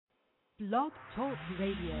Blog Talk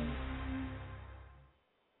Radio.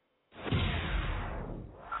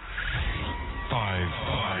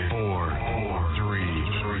 Five, four,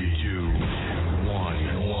 three, two, one.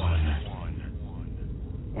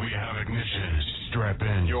 We have ignition. Strap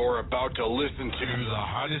in. You're about to listen to the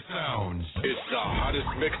hottest sounds. It's the hottest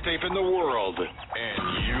mixtape in the world,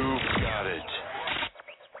 and you've got it.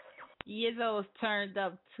 Yizzo's Turned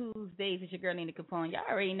Up Tuesdays. It's your girl Nina Capone. Y'all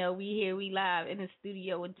already know we here, we live in the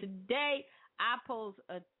studio, and today I pose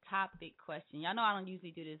a topic question. Y'all know I don't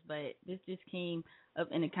usually do this, but this just came up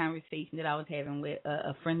in a conversation that I was having with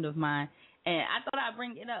a friend of mine, and I thought I'd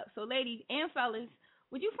bring it up. So, ladies and fellas,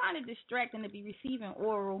 would you find it distracting to be receiving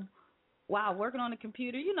oral while working on the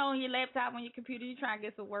computer? You know, on your laptop, on your computer, you're trying to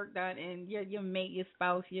get some work done, and your mate, your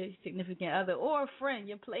spouse, your significant other, or a friend,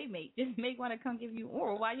 your playmate, just may want to come give you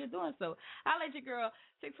oral while you're doing so. I'll let your girl,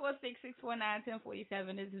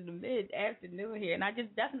 646-649-1047. This is the mid-afternoon here, and I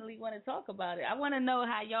just definitely want to talk about it. I want to know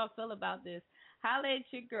how y'all feel about this. Holla at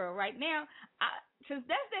your girl. Right now, since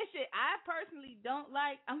that's that shit I personally don't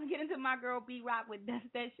like, I'm going to get into my girl B-Rock with that's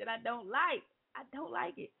that shit I don't like. I don't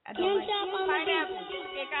like it. I don't like it. Pineapple.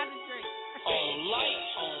 Can't concentrate. On light.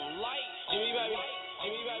 Jimmy baby.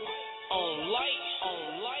 On light.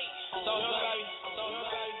 So her baby.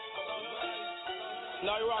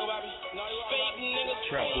 No, you wrong, baby. Fake niggas.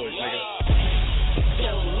 Trap boys, nigga.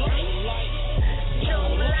 Don't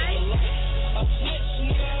like. A snitch,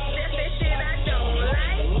 nigga. That's that shit I don't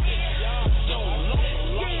like. Don't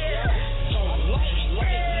like. Yeah. Don't like.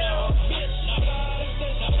 Now, bitch, nigga.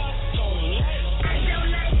 I don't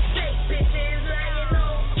like fake bitches lying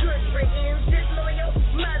on good ratings. Disloyal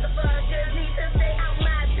motherfuckers need to stay out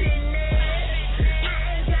my business. I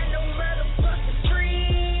ain't got no motherfucking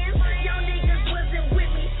friends. Y'all niggas wasn't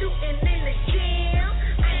with me shooting in the gym.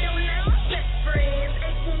 I don't like best friends.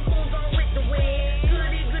 8 boom on with the wind.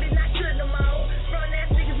 Goody, not good no more. Grown ass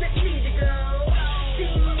niggas need to go.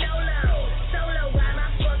 Team Nolo, solo by my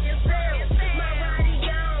fucking self. My body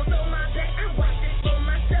gone, so my back, I watch it for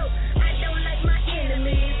myself. I don't like my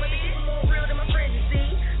enemies, but they get more real than my friends, you see.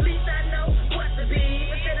 Least I know what to be,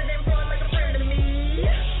 instead of them falling like a friend to me.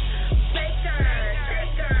 Faker,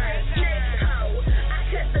 taker, snake hoe. I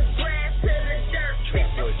cut the grass to the dirt,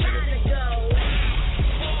 bitch, I'm trying to go.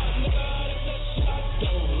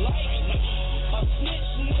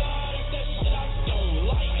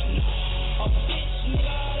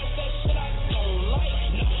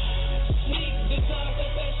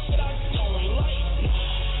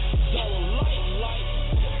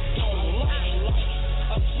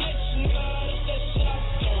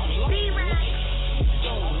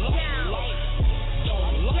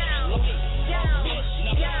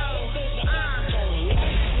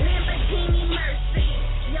 Lamborghini Mercy,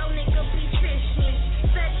 yo nigga be fishing,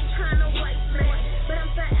 steady tryna wipe me, but I'm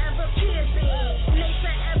forever piercing, and they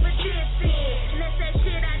forever dissing, and that's that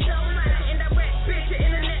shit I don't like, indirect bitch, your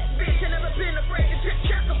internet bitch, I never been a break,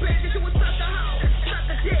 check a bitch, you a sucker hoe, suck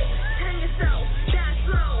a dick, hang yourself, die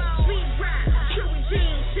slow, sweet rock, Chewy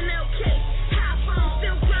jeans, Chanel cake, high phone,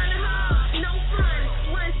 still grinding hard, no fun,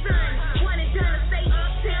 one son, one and done, stay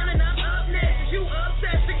uptown and I'm up next, you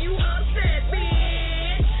obsessed and you upset,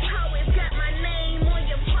 bitch, always got my name on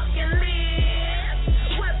your fucking list,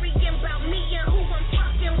 worrying about me and who I'm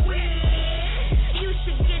fucking with, you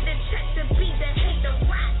should get a check to be the hater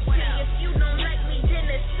rock, if you don't like me then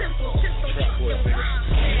it's simple, just a fucking rock,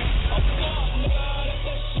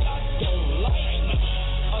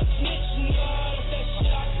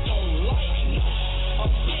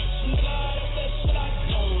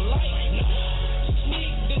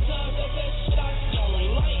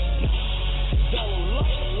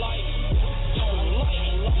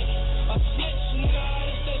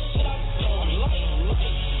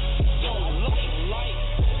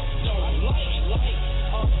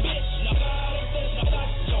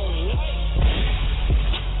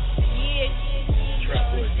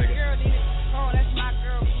 Trap boys, nigga. Girl, oh, that's my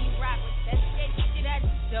girl B-Rock with that shit I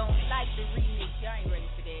don't like the remix. Y'all ain't ready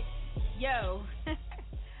for that. Yo,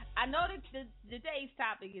 I know that today's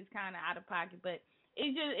topic is kind of out of pocket, but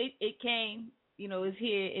it came, it's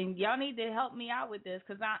here, and y'all need to help me out with this,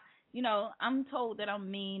 because I'm told that I'm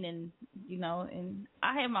mean, and and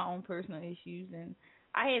I have my own personal issues, and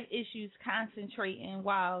I have issues concentrating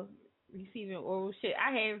while receiving oral shit.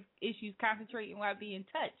 I have issues concentrating while being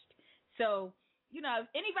touched. So, if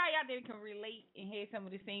anybody out there can relate and have some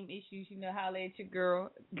of the same issues, holla at your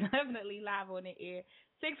girl. Definitely live on the air.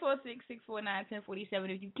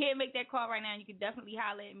 646-649-1047. If you can't make that call right now, you can definitely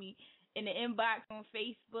holla at me in the inbox on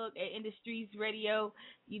Facebook at Industries Radio.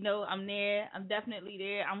 I'm there. I'm definitely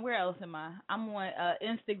there. Where else am I? I'm on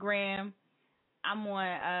Instagram. I'm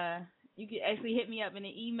on You can actually hit me up in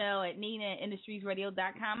an email at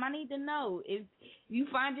nina@industriesradio.com. I need to know if you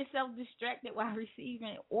find yourself distracted while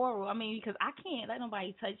receiving oral. I mean, because I can't let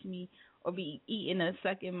nobody touch me or be eating or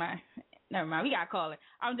sucking my. Never mind. We got a caller.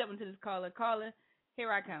 I'm jumping to this caller. Caller,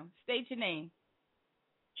 here I come. State your name.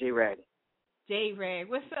 J-Rag. J-Rag.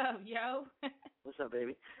 What's up, yo? What's up,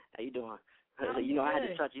 baby? How you doing? I'm I had to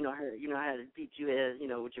good. touch. I had to teach you as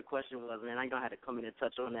what your question was, man. I had to come in and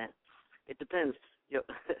touch on that. It depends. Are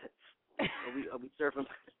we surfing?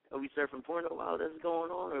 Are we surfing porno while this is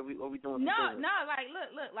going on, or are we doing? No. Something? Like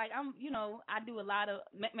look. Like I'm. I do a lot of.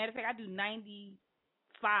 Matter of fact, I do 95%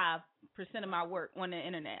 of my work on the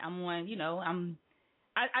internet. I'm on.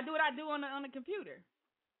 I do what I do on the computer.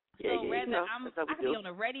 So I could be on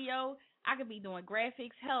the radio, I could be doing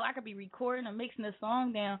graphics. Hell, I could be recording or mixing a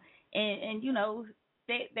song down, and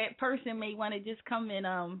that person may want to just come and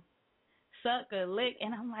suck or lick,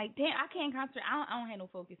 and I'm like, damn, I can't concentrate. I don't have no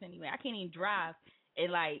focus anyway. I can't even drive,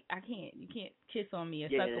 and like you can't kiss on me or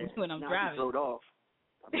suck on me when I'm driving. Throw it off.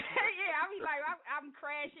 Yeah, I be like, I'm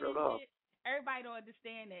crashing and shit. Everybody don't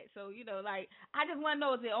understand that. So, like, I just want to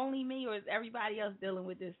know, is it only me or is everybody else dealing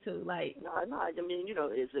with this too? Like, no. I mean,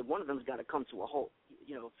 is that one of them's got to come to a halt.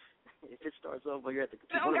 If it starts over, you're at the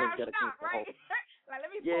computer. One of them's got to come to a halt. Like, let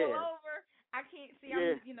me pull over. I can't see.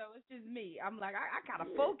 I'm, it's just me. I'm like, I gotta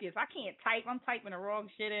focus. I can't type. I'm typing the wrong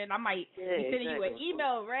shit in. I might be sending you an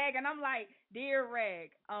email, Rag, and I'm like, dear Rag,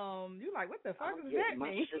 you like, what the fuck does that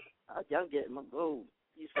mean? I'm getting my gold.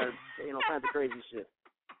 You start saying all kinds of crazy shit.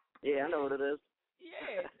 Yeah, I know what it is.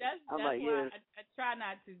 Yeah, that's why I try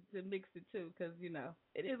not to mix the two, because,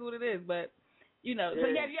 it is what it is. But, so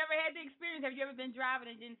have you ever had the experience? Have you ever been driving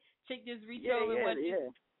and then chick just reach over?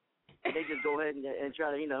 They just go ahead and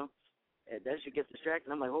try to, that shit gets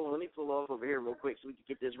distracted. I'm like, hold on, let me pull off over here real quick so we can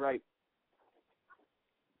get this right.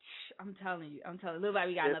 I'm telling you. Little bit,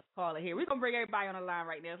 we got another caller here. We're going to bring everybody on the line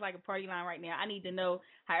right now. It's like a party line right now. I need to know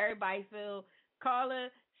how everybody feel.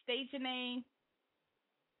 Caller, state your name.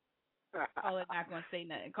 Caller not going to say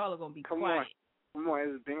nothing. Caller going to be quiet. Come on,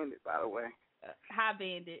 it's Bandit, by the way. Hi,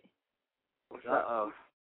 Bandit. What's up?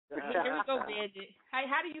 Here we go, Bandit.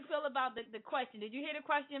 How do you feel about the question? Did you hear the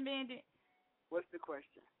question, Bandit? What's the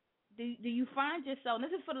question? Do you find yourself, and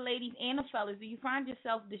this is for the ladies and the fellas, do you find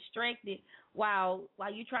yourself distracted while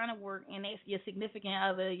you're trying to work and that's your significant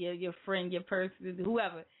other, your friend, your person,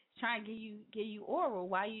 whoever, trying to give you oral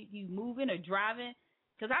while you moving or driving?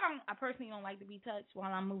 Because I personally don't like to be touched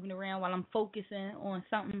while I'm moving around, while I'm focusing on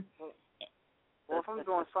something. Well, if I'm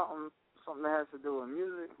doing something that has to do with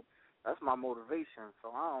music, that's my motivation,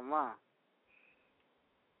 so I don't mind.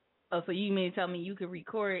 Oh, so you mean to tell me you could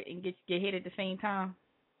record and get hit at the same time?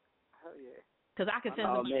 Hell yeah. Because I can send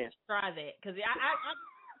somebody to try that. Because you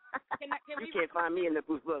can't find me in the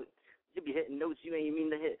booth. Look, you be hitting notes you ain't even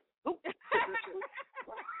mean to hit. I'm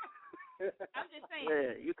just saying.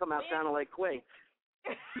 Yeah, you come out sounding like Quay.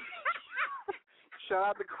 Shout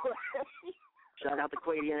out to Quay. Shout out to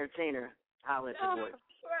Quay the Entertainer. Holla at your boy.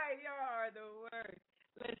 Right, you are the worst.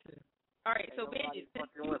 Listen. All right, so Bandit,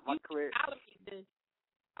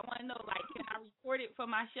 I want to know, like, can I record it for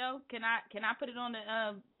my show? Can I put it on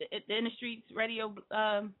the In the Streets Radio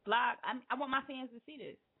blog? I want my fans to see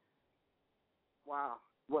this. Wow.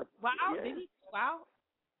 What? Wow. Yeah. Did he? Wow.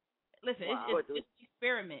 Listen, wow. It's just an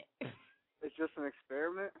experiment. It's just an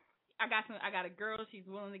experiment. I got a girl. She's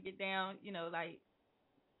willing to get down. Like,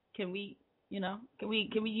 can we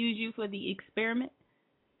use you for the experiment?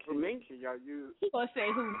 For me? Can y'all use? He gonna say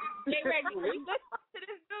who? Get ready. Listen to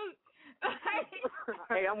this dude.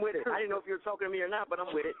 Hey, I'm with it. I didn't know if you were talking to me or not, but I'm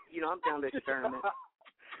with it. I'm down to experiment.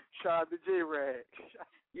 Shout out to J-Rag.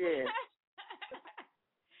 Yeah.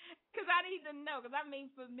 Because I need to know. Because,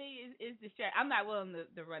 for me, it's distract. I'm not willing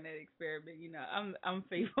to run that experiment. I'm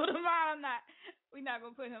faithful to mine. We're not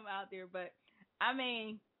going to put him out there. But,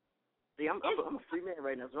 See, I'm a free man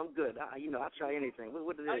right now, so I'm good. I'll try anything.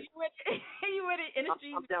 What is it? Are you with it? In the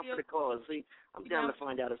streets? I'm down for the cause. See, I'm down to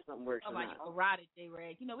find out if something works or not. Oh, ride it,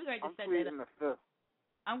 J-Rag. We're going to set that up. The 5th.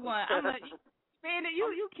 I'm Bandit,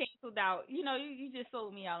 you canceled out. You just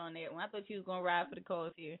sold me out on that one. I thought you was going to ride for the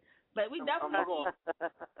cause here. But we definitely...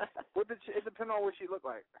 It depends on what she look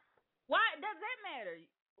like. Why does that matter?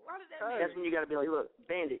 Why does that matter? That's when you got to be like, look,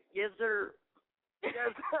 Bandit, yes, sir.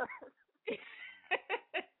 Yes, sir.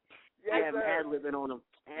 Yes, ad-libbing on them.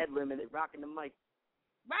 Ad-libbing it, rocking the mic.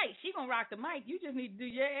 Right, she going to rock the mic. You just need to do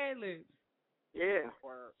your ad-libs. Yeah.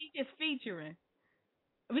 She just featuring.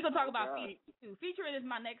 We're going to talk about featuring, too. Featuring is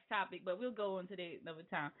my next topic, but we'll go into that another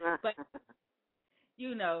time. But,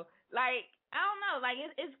 like, I don't know. Like,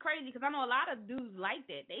 it's crazy because I know a lot of dudes like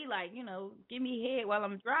that. They like, give me head while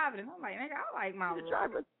I'm driving. And I'm like, nigga, I like my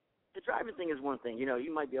driver. the driving thing is one thing. You know,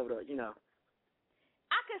 you might be able to, you know.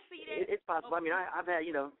 I could see that. It's possible. I mean, I've had,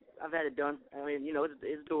 you know, I've had it done. I mean, you know,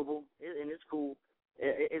 it's doable and it's cool.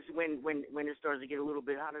 It's when it starts to get a little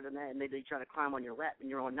bit hotter than that, and they try to climb on your lap, and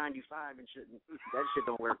you're on 95 and shit. That shit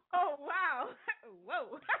don't work. Oh wow!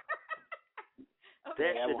 Whoa!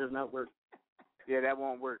 Okay. That shit does not work. Yeah, that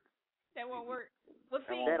won't work. That won't work. Well,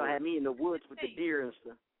 see, That'll have me in the woods with the deer and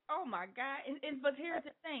stuff. oh my God! But here's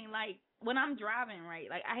the thing: like when I'm driving, right?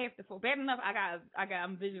 Like I have to. Bad enough,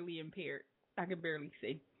 I'm visually impaired. I can barely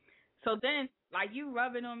see. So then, like you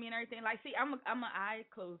rubbing on me and everything. Like, see, I'm an eye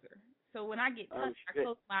closer. So when I get touched, I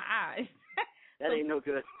close my eyes. That ain't no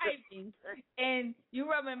good. And you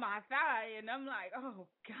rubbing my thigh, and I'm like, oh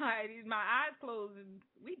God, my eyes closed, and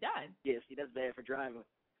we done. Yeah, see, that's bad for driving.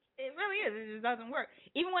 It really is. It just doesn't work.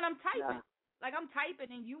 Even when I'm typing. Nah. Like I'm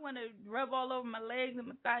typing and you want to rub all over my legs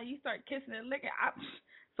and my thigh, you start kissing and licking.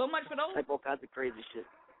 So much for those. Type all kinds of crazy shit.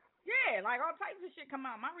 Yeah, like all types of shit come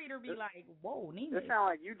out. My reader be like, whoa, Nina. It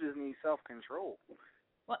sounds like you just need self-control.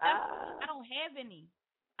 Well, I don't have any.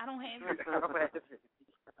 But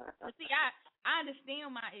see, I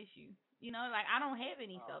understand my issue. You know, like I don't have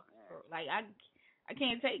any self-control. Like I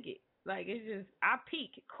can't take it. Like it's just, I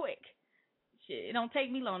peak quick. Shit, it don't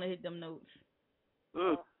take me long to hit them notes.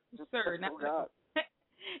 Sir, not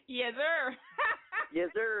yes, sir. Yes,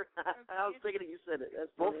 sir. I was thinking that you said it.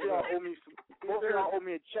 That's Both of y'all owe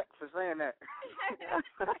me a check for saying that.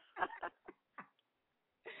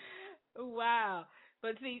 Wow.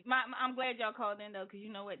 But see, I'm glad y'all called in though, because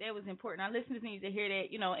you know what, that was important. Our listeners need to hear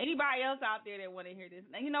that. You know, anybody else out there that want to hear this,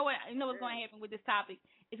 now, you know what? You know what's going to happen with this topic?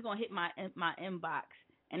 It's going to hit my inbox,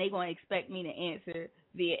 and they're going to expect me to answer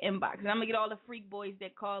via inbox. And I'm going to get all the freak boys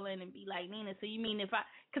that call in and be like, Nina, so you mean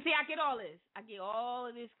because see, I get all this. I get all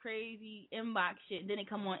of this crazy inbox shit. Then it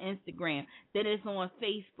come on Instagram. Then it's on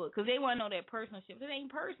Facebook, because they want to know that personal shit. But it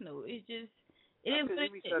ain't personal. It's just, it is what it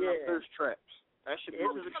is. Setting up thirst traps. That should be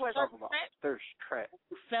what we talk about. Thirst trap.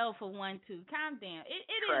 Fell for one, too. Calm down. It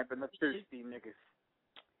Trapping is. the thirsty niggas.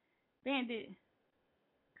 Bandit.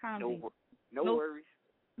 Calm down. No worries.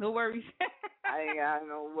 No worries. I ain't got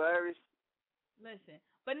no worries. Listen.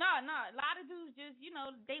 But no, a lot of dudes just, you know,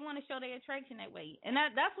 they want to show their attraction that way. And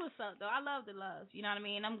that's what's up, though. I love the love. You know what I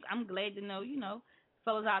mean? I'm glad to know, you know,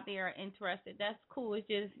 fellas out there are interested. That's cool. It's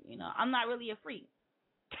just, you know, I'm not really a freak.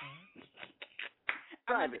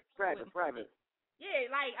 Private.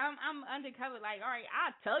 Yeah, like I'm undercover. Like, all right,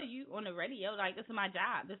 I'll tell you on the radio. Like, this is my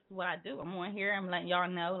job. This is what I do. I'm on here. I'm letting y'all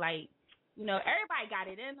know. Like, you know, everybody got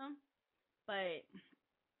it in them. But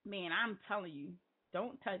man, I'm telling you,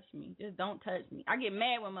 don't touch me. Just don't touch me. I get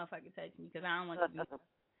mad when motherfuckers touch me because I don't want to do.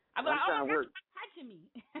 I'm like, oh, you're touching me.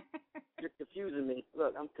 You're confusing me.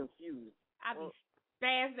 Look, I'm confused. I be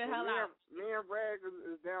spazzed the hell out. Me and Bragg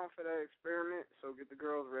is down for that experiment. So get the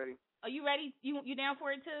girls ready. Are you ready? You down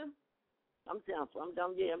for it too? I'm down.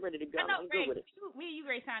 Yeah, I'm ready to go. I know, I'm Greg, good with it. Me and you,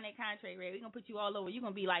 Greg, sign that contract, Greg. We're going to put you all over. You're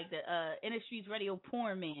going to be like the industry's radio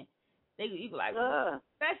porn man. You be like,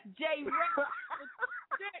 that's Jay Ray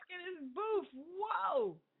in his booth.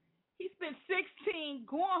 Whoa. He spent 16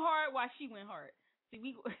 going hard while she went hard. See,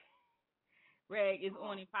 Greg is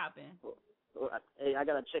on and popping. Hey, I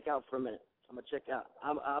got to check out for a minute. I'm going to check out.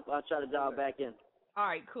 I'll try to dial back in. All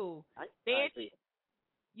right, cool. See.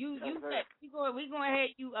 We gonna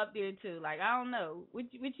have you up there too. Like, I don't know. What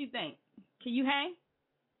you think? Can you hang?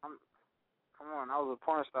 Come on, I was a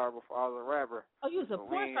porn star before I was a rapper. Oh, you was a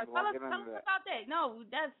porn star. Tell us about that. No,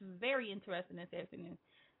 that's very interesting this afternoon.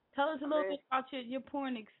 Tell us a little bit about your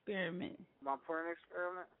porn experiment. My porn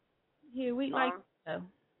experiment? Yeah, we like that.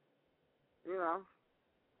 You know,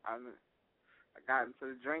 I got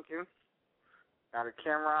into the drinking, got a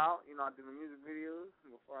camera out. You know, I did the music videos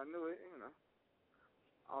before I knew it. You know,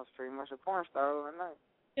 I was pretty much a porn star overnight.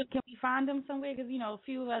 Can we find them somewhere? Because, you know, a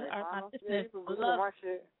few of us are listeners. My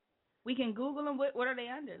shit. We can Google them. What are they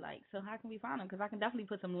under? Like, so how can we find them? Because I can definitely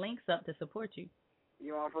put some links up to support you.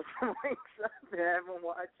 You want to put some links up to have them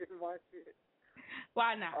watching my shit?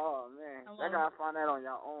 Why not? Oh, man. I got to find that on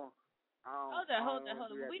your own. Hold on.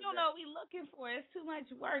 We don't know what we're looking for. It's too much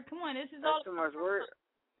work. Come on, this is all. Too much work.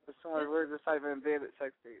 It's too much work. Just type in Bandit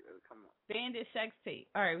Sex Tape. It'll come up. Bandit Sex Tape.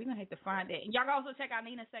 All right, we're going to have to find that. And y'all can also check out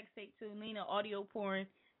Nina Sex Tape, too. Nina Audio Porn.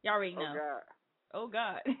 Y'all already know. Oh,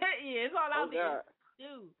 God. Yeah, it's all out there.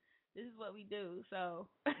 Dude, this is what we do. So,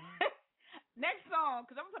 next song,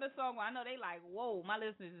 because I'm going to put a song where I know they like, whoa, my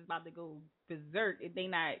listeners is about to go berserk if they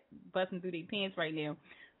not busting through their pants right now.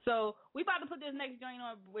 So we about to put this next joint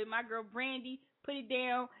on with my girl Brandy. Put it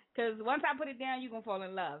down. Because once I put it down, you're going to fall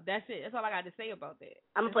in love. That's it. That's all I got to say about that.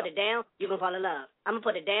 I'm going to put it down, you're going to fall in love. I'm going to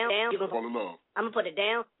put it down, you're going to fall in love. I'm going to put it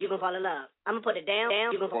down, you're going to fall in love. I'm going to put it down,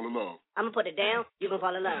 you're going to fall in love. I'm going to put it down, you're going to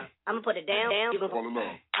fall in love. I'm going to put it down, you're going to fall in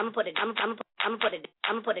love. I'm going to put it, I'm going to put it,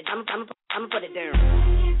 I'm going to put it, I'm going to put it down.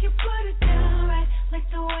 If you put it down right, like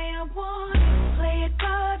the way I want it, play it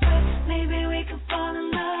good, right, maybe we can fall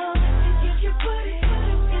in love. If you put it,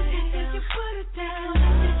 if you put it down,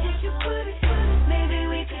 if you put it, maybe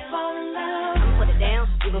we can fall in love. I'm gonna put it down,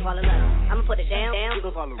 you gon' fall in love. I'm gonna put it down, you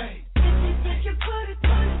gon' fall in love. If you put it,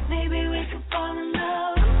 maybe we can fall in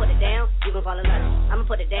love. I'm gonna put it down, you gon' fall in love. I'm gonna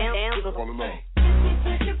put it down, you gon' fall in love.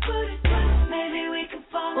 If you put it, maybe we can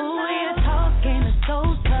fall in love. Ooh, your talk game is so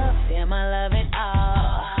tough, damn, I love it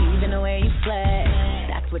all. Even the way you flex,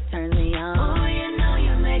 that's what turns me on. Oh, you know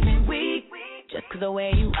you make me weak, just 'cause the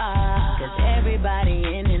way you are. 'Cause everybody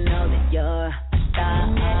in it know that you're a star.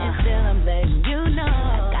 And still I'm letting you know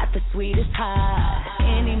I got the sweetest heart.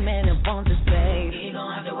 Any man that wants this, babe, you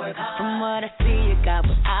gon' have to work hard. From what I see, you got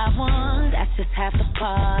what I want. That's just half the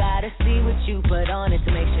part. Gotta see what you put on it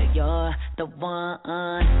to make sure you're the one.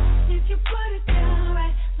 If you put it down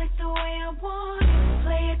right, like the way I want it,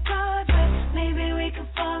 play it good, right, maybe we can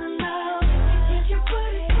fall in love. If you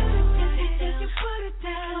put it, if you put it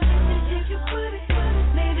down, if you put it,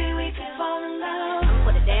 maybe we can fall in love. I'm gonna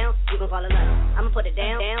put it down, you gon' fall in love. I'm gonna put it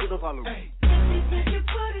down, you gon' fall in love. If you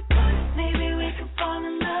put it, maybe we can fall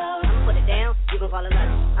in love. I'm gonna put it down, you gon' fall in love.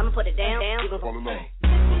 I'm gonna put it down, you gon' fall in love.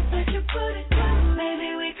 If you put it,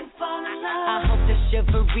 maybe we can fall in love. I hope the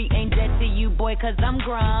chivalry ain't dead to you, boy, 'cause I'm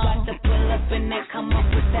grown. Got to pull up and then come up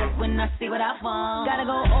with that when I see what I want. Gotta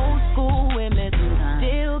go old school with me sometimes.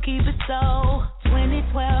 Still keep it so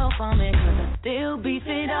 2012 for me, 'cause I still beef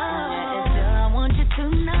it up. And still I want you to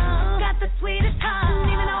know, got the sweetest heart.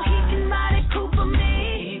 Even though he can ride it cool for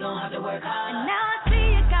me, he gon' have to work hard. And now I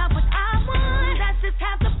see you got what I want. That's just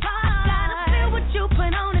half the part. Gotta feel what you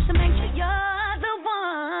put on it to make sure you're the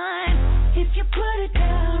one. If you put it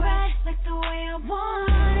down right, like the way I want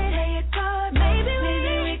it, play it good, maybe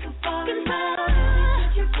we can fall in love.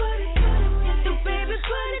 If you put it, so baby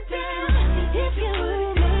put it down. If you put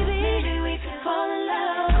it, maybe we can fall in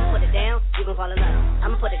love. I'm gonna put it down, you gon' fall in love. I'm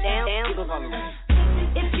gonna put it down, you gon' fall in love.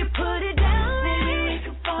 If you put it down, maybe we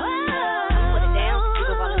can fall in love. Put it down, you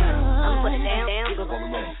gon' fall in love. I'm gonna put it down, you gon' fall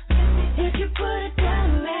in love. If you put it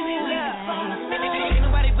down, maybe we can fall in love. Ain't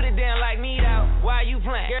nobody put it down like me though. Why you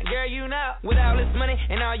playing? Girl, you know, with all this money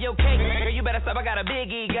and all your cake, girl, you better stop. I got a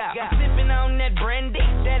big ego. I'm sipping on that brandy,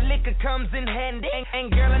 that liquor comes in handy.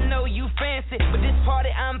 And girl, I know you fancy, but this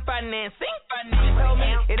party I'm financing. You told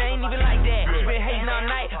me it ain't even like that. She been hating all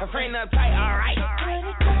night, her friend uptight. All right.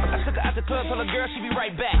 I took her out the club, told her girl she be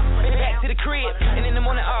right back. Back to the crib, and in the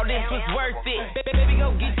morning all this was worth it. Baby,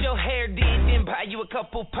 go get your hair did, then buy you a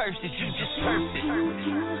couple purses. You just perfect.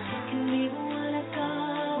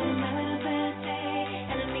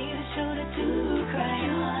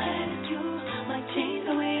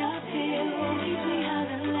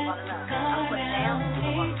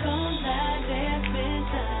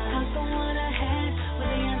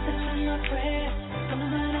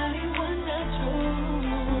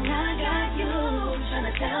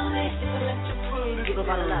 You gon'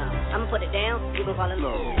 fall in love. I'ma put it down, you gon' fall in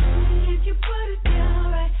love. If you put it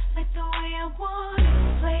down right, like the way I want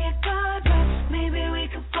it, play it good, right, maybe we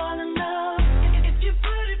can fall in love. If you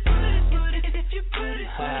put it, if you put it,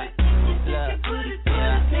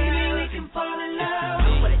 maybe we can fall in love.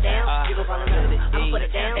 I'ma put it down, you gon' fall in love. I'ma put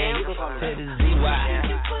it down, you gon' fall in love. To the ZY. If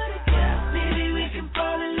you put it down, maybe we can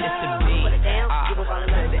fall in love. I'ma put it down, you gon' fall in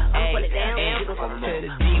love. I'ma put it down, you gon' fall in love. To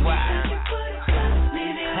the ZY.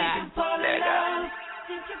 Maybe we can fall in love.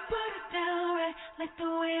 If you put it down right, like the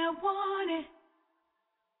way I want it.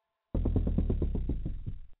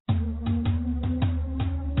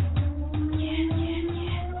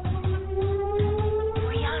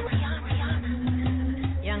 Rihanna.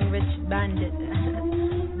 Young Rich Bandit.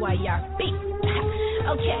 YRB.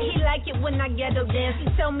 Okay, he like it when I ghetto dance. He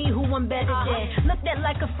tell me who I'm better than. Looked at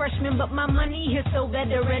like a freshman, but my money here so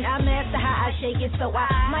veteran. I master how I shake it, so I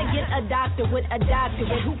might get a doctor with a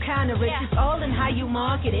doctorate. Who kind of rich? It's all in how you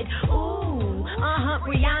market it. Ooh,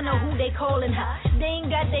 Rihanna, who they calling her? They ain't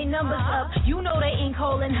got their numbers up. You know they ain't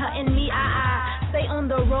calling her. And me, I stay on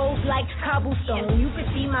the road like cobblestone. You could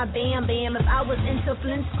see my bam bam if I was into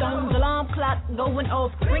Flintstones. Alarm clock going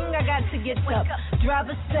off. Ring, I got to get up.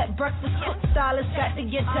 Driver set, breakfast cook, stylist got to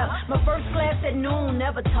get up. My first class at noon,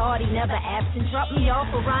 never tardy, never absent. Drop me off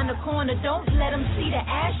around the corner, don't let them see the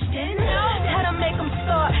Ashton. How to make them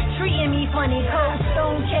start treating me funny. Cold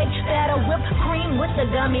stone cake, batter whipped cream with the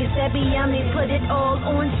gummies that be yummy, put it all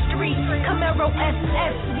on street. Camaro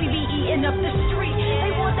SS, we be eating up the street.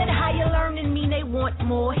 They want that higher learning, mean they want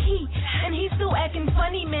more heat. And he's still acting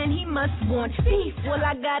funny, man, he must want beef. Well,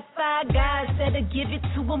 I got 5 guys that'll give it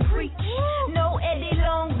to him, preach. No Eddie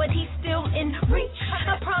Long, but he's still in reach.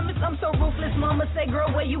 I promise I'm so ruthless, mama say,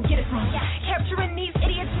 girl, where you get it from? Capturing these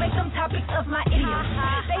idiots, make them topics of my idioms.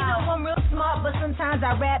 They know I'm real smart, but sometimes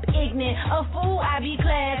I rap ignorant. A fool, I be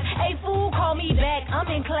class. A fool, call me back, I'm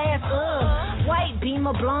in class. White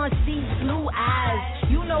beamer, blonde seats, blue eyes.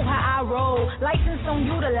 You know how I roll, license on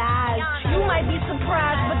utilize. You might be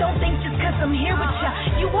surprised, but don't think just cause I'm here with ya.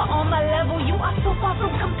 You are on my level, you are so far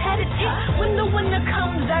from competitive. When the winter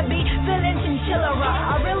comes, I be feeling chinchilla.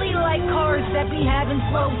 I really like cars that be having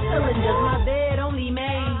 12 cylinders. My bed only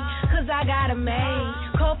made, cause I got a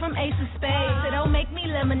maid. Call from Ace of Spades, so don't make me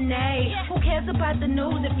lemonade. Who cares about the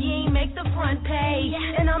news if you ain't make the front page?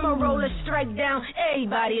 And I'ma roll a strike down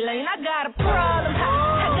everybody lane. I got a problem,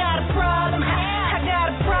 I got a problem, I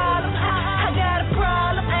got a problem, I got a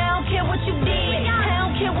problem. I don't care what you did, I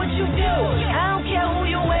don't care what you do, I don't care who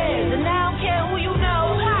you is, and I don't care who you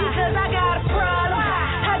know, because I got a problem,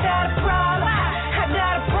 I got a problem, I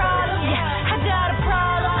got a problem, yeah, I got a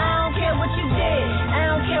problem. I don't care what you did, I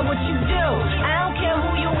don't care what you do, I don't care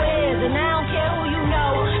who you is, and I don't care who you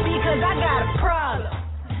know, because I got a problem.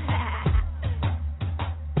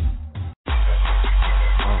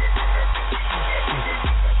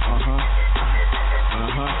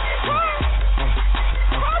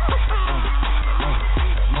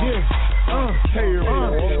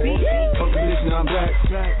 Position, I'm back.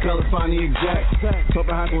 Color find the exact. Talk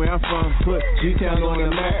about where I'm from. Put G-Town on the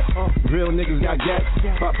map. Real niggas got gas.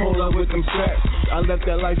 Bipolar with them straps. I left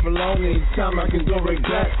that life alone. Anytime I can go right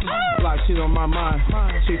back. Lot shit on my mind.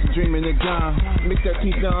 Chase a dream in the gone. Mix that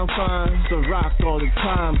piece down, I'm fine. So rock all the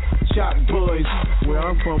time. Shot boys. Where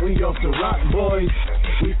I'm from, we off the rock boys.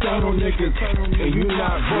 We found on niggas. And you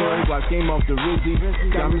not boys. I came off the Rizzy.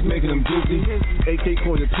 Diamonds making them dizzy. AK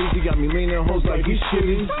corner Tizzy. Got me leaning hoes like he's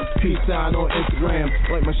shitty. Peace sign on Instagram.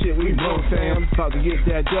 Like my shit, we blow fam. About to get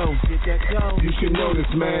that dough. You should know this,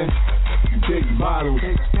 man. Big bottles,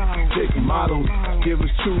 big models. Give us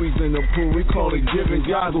chewies in the pool. We call it giving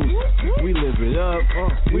goggles. We live it up.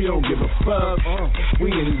 We don't give a fuck.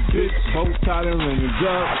 We in this bitch. Both tied and ringing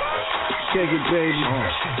up. Shake it, baby.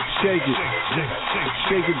 Shake it.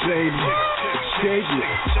 Shake it, baby. Shake it.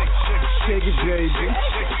 Shake it, baby.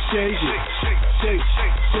 Shake it. Shake,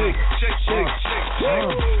 shake, shake, shake.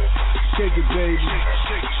 Shake it, baby.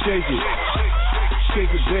 Shake it.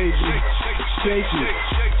 Shake it, baby. Shake it.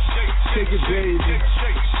 Shake it, baby.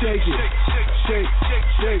 Shake it. Shake,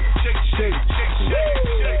 shake, shake,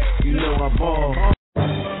 shake. You know I ball.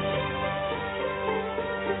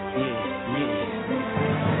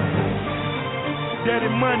 Daddy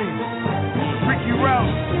Money, Ricky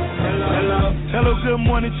Rouse. Hello, good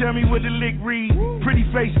morning, tell me what the lick read. Pretty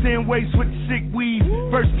face, thin waist with the sick weave.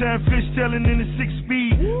 First time fish telling in the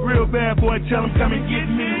 6-speed. Real bad boy, tell him come and get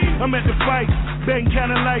me. I'm at the fight, betting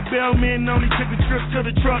kinda like Bellman. Only took a trip to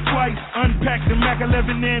the truck twice. Unpacked the Mac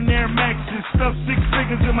 11 and Air Maxes. Stuffed 6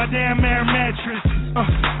 figures in my damn air mattress.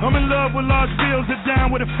 I'm in love with large bills. A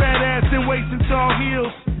down with a fat ass and waist and tall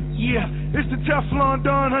heels. Yeah, it's the Teflon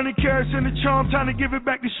Don, 100 carats in the charm. Time to give it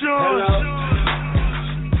back to Sean. Hello.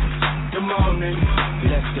 Good morning.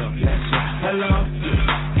 Let's go. Hello.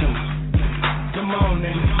 Good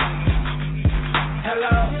morning.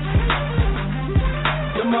 Hello.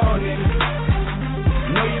 Good morning.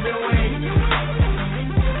 Know you've been waiting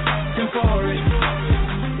for it.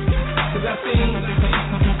 'Cause I seen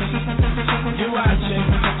you watching.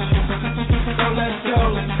 So let's go.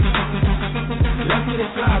 Let's get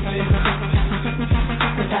it flopping.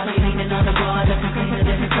 Without me leaning on the bar, looking cleaner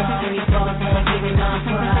than the car. 3 balls, more giving my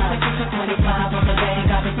pride. 25 on the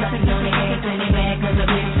bank, I've been sucking on the eggs, and they mad 'cause the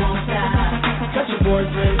bitch won't stop. Got your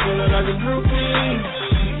boyfriend feeling like a groupie.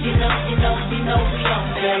 You know we on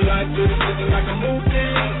that. And like this, looking like a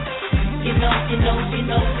movie. You know we on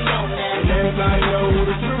that. And everybody know who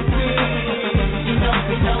the truth is. You know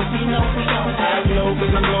we on that. I know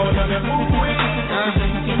 'cause I'm going on that movie.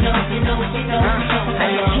 You know we on that. I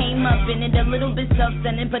came up in it a little bit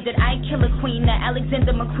self-centered, but that I kill a queen. That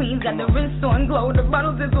Alexander McQueen's got the wrist on glow, the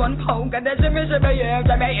bottles is on pole, got that shimmy, yeah.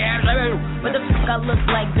 What the fuck I look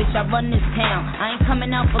like, bitch? I run this town. I ain't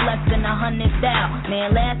coming out for less than 100,000.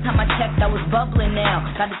 Man, last time I checked, I was bubbling now.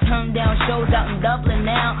 Gotta turn down shows out in Dublin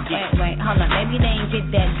now. Wait, hold on, maybe they ain't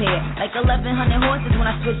get that pair. Like 1,100 horses when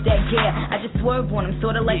I switch that gear. I just swerve on them,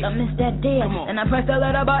 sorta like I missed that dare. And I press the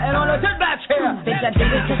letter button on the tip back chair. Bitch, I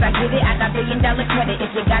did it 'cause I get it. I got $1 billion credit.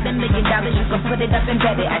 If you got a $1 $1 million, you can put it up and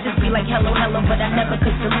bet it. I just be like, hello, hello, but I never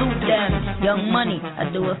could salute them. Young Money, I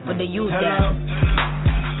do it for the youth. Hello.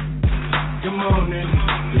 Good morning.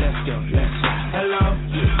 Let's go. Hello.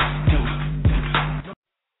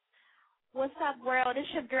 What's up, world? It's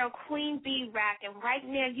your girl, Queen B Rack, and right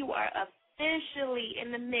now you are officially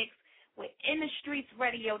in the mix with In the Streets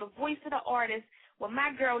Radio, the voice of the artist, with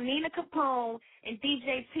my girl Nina Capone and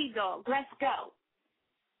DJ T-Dog. Let's go.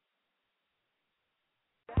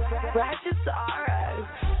 Practice alright.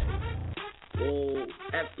 Oh,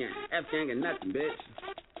 F-gang and nothing, bitch.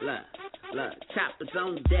 Look, choppers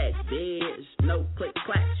on deck, bitch. No click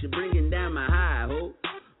clack, you bringing down my high, ho.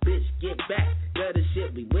 Bitch, get back, gutter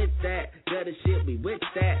shit, we with that. Gutter shit, we with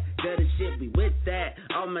that. Gutter shit, we with that.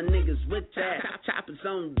 All my niggas with that. Choppers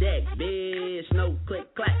on deck, bitch. No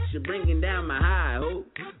click clack, you bringing down my high, ho.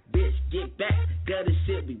 Bitch, get back, gutter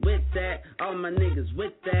shit, we with that. All my niggas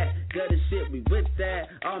with that. Gutter shit, we with that.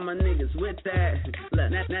 All my niggas with that.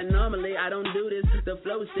 Look, now normally I don't do this. The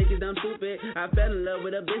flow sick is dumb stupid. I fell in love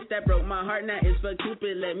with a bitch that broke my heart. Now it's for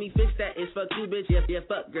Cupid. Let me fix that. It's for you, bitch. Yeah,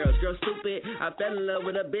 fuck girls. Girl stupid. I fell in love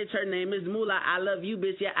with a bitch. Her name is Moolah. I love you,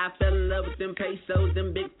 bitch. Yeah, I fell in love with them pesos.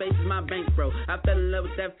 Them big faces, my bankroll. I fell in love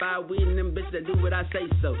with that fire weed and them bitches that do what I say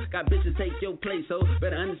so. Got bitches take your place, ho.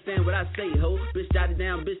 Better understand what I say, ho. Bitch, jot it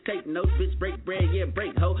down. Bitch, take notes. Bitch, break bread. Yeah,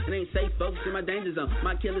 break, ho. It ain't safe, folks. In my danger zone.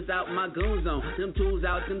 My killers out, my goons on. Them tools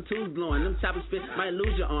out, them tools blowing. Them choppers spit, might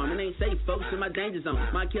lose your arm. It ain't safe, folks. In my danger zone.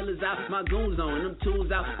 My killers out, my goons on. Them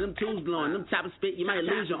tools out, them tools blowing. Them choppers spit, you might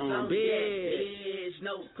lose your arm. Bitch,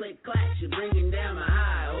 no click clack. You're bringing down my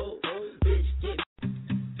high, ho. Bitch, get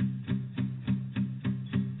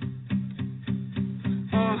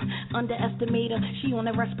underestimate her. She on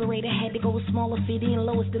a respirator, had to go with smaller fit in,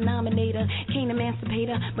 lowest denominator. Can't emancipate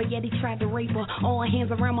her, but yet he tried to rape her. All hands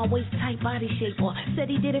around my waist, tight body shaper. Said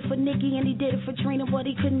he did it for Nikki and he did it for Trina, but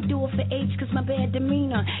he couldn't do it for H cause my bad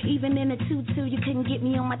demeanor. Even in a tutu, you couldn't get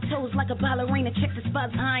me on my toes like a ballerina. Check the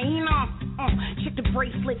spots, hyena. Check the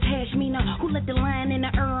bracelets, Hashmina. Who let the lion in the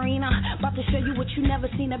arena? About to show you what you never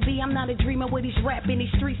seen her be. I'm not a dreamer with these rap in these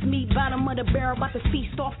streets. Meat bottom of the barrel, about to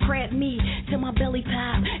feast off crab meat till my belly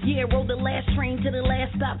pop. Yeah, rode the last train to the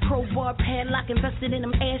last stop. Crowbar, padlock, invested in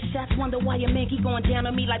them ass shots. Wonder why your man keep going down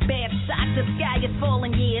on me like bad shots. The sky is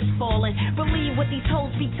falling, yeah, it's falling. Believe what these hoes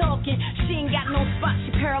be talking. She ain't got no spot,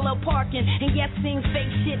 she parallel parking. And yes, sings fake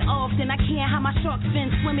shit often. I can't hide my shark fin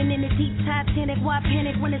swimming in the deep Titanic. Why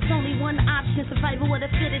panic when it's only one option? Survival of the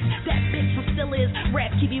fittest. That bitch who still is.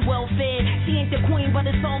 Rap keep you well fed. She ain't the queen, but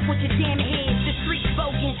it's all with your damn head. The street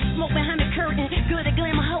spoken, smoke behind the curtain. Good at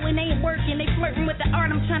glamour hoe and ain't working. They flirting with the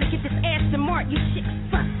art. I'm trying to get this ass to mark. You shit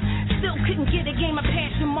fuck. Still couldn't get a game of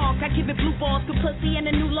passion mark. I give it blue balls to pussy and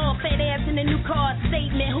a new law. Fat ass in a new car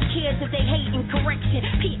statement. Who cares if they hating? Correction.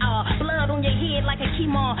 PR. Blood on your head like a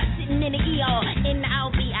chemo. Sitting in the ER. In the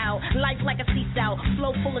out, be out. Life like a seesaw.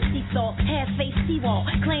 Flow full of seesaw. Half face seawall.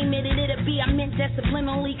 Claim it'll be. I meant that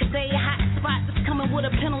subliminally. Cause they a hot spot that's coming with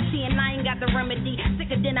a penalty. And I ain't got the remedy.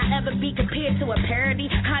 Sicker than I ever be compared to a parody.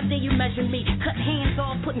 How dare you measure me? Cut hands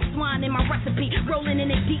off. Putting swine in my recipe. Rolling in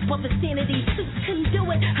it deep of insanity. Suits couldn't do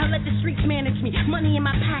it. I let the streets manage me. Money in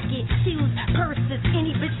my pocket, shoes, purses.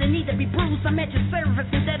 Any bitch that need to be bruised, I'm at your service.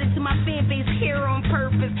 Indebted to my fan base here on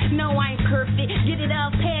purpose. No, I ain't perfect. Get it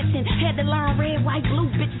out passion. Had to learn red, white, blue.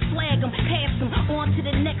 Bitches flag them, pass them. On to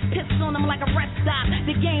the next, piss on them like a rest stop.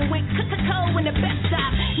 The game went cold when the best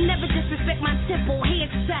stop. Never disrespect my tempo,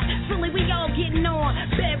 headshot. Philly, we all getting on.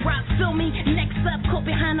 Bedrock, feel me? Next up, caught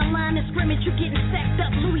behind the line of scrimmage. You getting sacked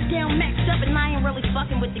up. Louis down, maxed up. And I ain't really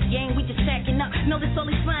fucking with the game. We just stacking up. Notice all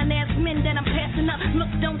these fine ass men that I'm passing up.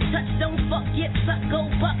 Look, don't touch, don't fuck, get suck, go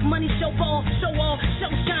buck. Money, show ball, show off,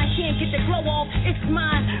 show shine. Can't get the glow off. It's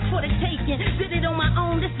mine for the taking. Did it on my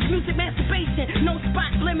own. This is music masturbation. No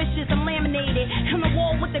spot blemishes. I'm laminated on the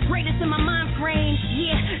wall with the greatest in my mind frame.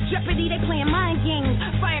 Yeah, Jeopardy, they playing mind games.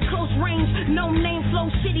 Fire close range. No name,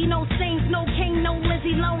 flow shitty, no saints, no king, no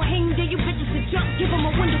Lizzie Lohan. Dare you bitches to jump? Give them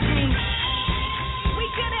a window pane. We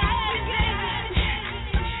could have.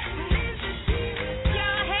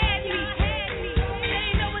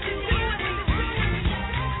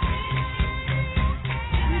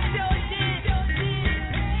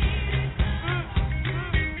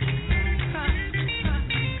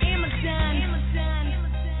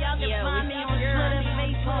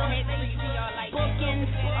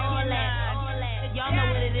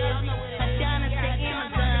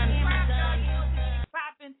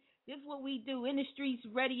 This is what we do in the streets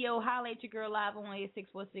radio. Holla at your girl live on here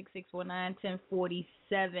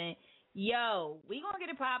 646-649-1047. Yo, we gonna get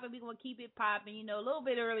it popping. We gonna keep it popping. You know, a little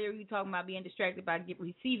bit earlier we were talking about being distracted by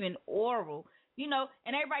receiving oral. You know,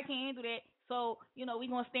 and everybody can't handle that. So, we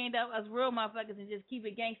going to stand up as real motherfuckers and just keep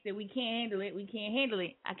it gangster. We can't handle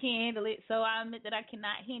it. I can't handle it. So I admit that I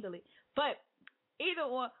cannot handle it. But either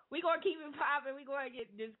or, we going to keep it popping. We going to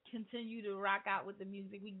just continue to rock out with the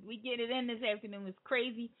music. We get it in this afternoon. It's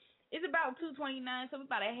crazy. It's about 2:29, so we're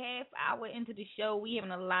about a half hour into the show. We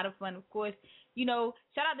having a lot of fun, of course.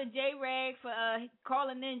 Shout out to J-Rag for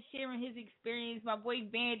calling in, sharing his experience. My boy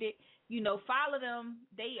Bandit, follow them.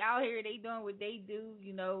 They out here, they doing what they do.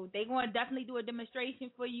 They going to definitely do a demonstration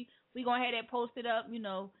for you. We going to have that posted up,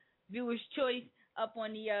 Viewer's Choice up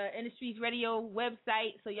on the Industries Radio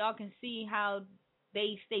website so y'all can see how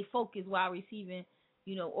they stay focused while receiving,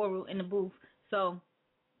 oral in the booth. So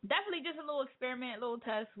definitely just a little experiment, a little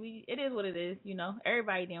test. It is what it is,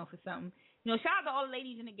 Everybody down for something. Shout out to all the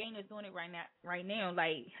ladies in the game that's doing it right now.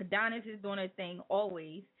 Like Adonis is doing her thing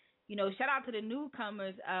always. Shout out to the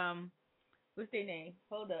newcomers. What's their name?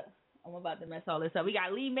 Hold up. I'm about to mess all this up. We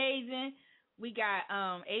got Lee Mason. We got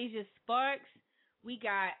Asia Sparks. We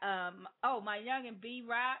got my young and B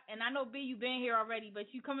Rock. And I know B, you been here already,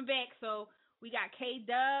 but you coming back. So we got K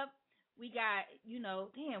Dub. We got, we got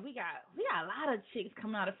a lot of chicks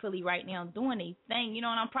coming out of Philly right now doing their thing, and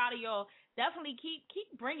I'm proud of y'all. Definitely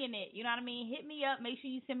keep bringing it, you know what I mean? Hit me up. Make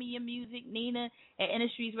sure you send me your music,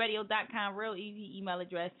 Nina@industriesradio.com, real easy email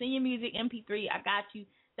address. Send your music, MP3, I got you.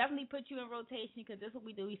 Definitely put you in rotation because that's what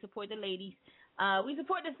we do. We support the ladies. We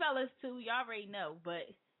support the fellas, too. Y'all already know,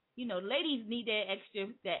 but, ladies need that extra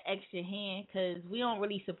hand because we don't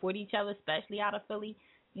really support each other, especially out of Philly.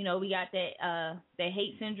 We got that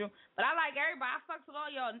hate syndrome. But I like everybody. I fucks with all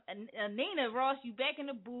y'all. Nina Ross, you back in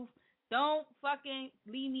the booth. Don't fucking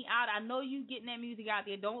leave me out. I know you getting that music out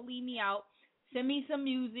there. Don't leave me out. Send me some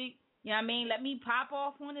music. You know what I mean? Let me pop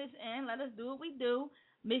off on this end. Let us do what we do.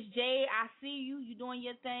 Miss J, I see you. You doing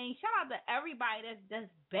your thing. Shout out to everybody that's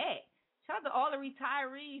back. Shout out to all the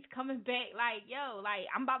retirees coming back. Like,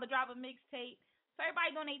 I'm about to drop a mixtape. So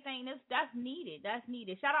everybody doing their thing. That's needed. That's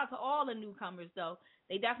needed. Shout out to all the newcomers, though.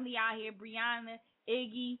 They definitely out here. Brianna,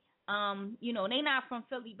 Iggy, they not from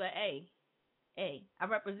Philly, but hey, I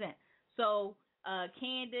represent. So,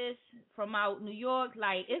 Candace from out New York,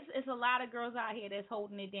 like, it's a lot of girls out here that's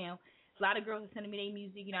holding it down. A lot of girls are sending me their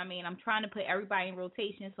music, you know what I mean? I'm trying to put everybody in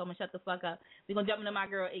rotation, so I'm going to shut the fuck up. We're going to jump into my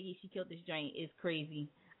girl, Iggy. She killed this joint. It's crazy.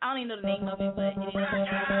 I don't even know the name of it, but it is.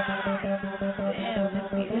 Damn,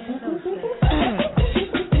 this is so sick.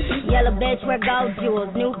 Yellow bitch wear gold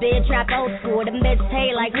jewels, new bitch rap old school. Them bitches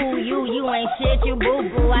hate like who you ain't shit, you boo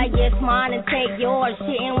boo. I get smart and take yours,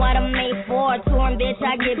 shit ain't what I'm made for. Torn bitch,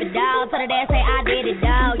 I give it down. Tell her that say I did it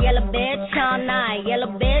down. Yellow bitch all night,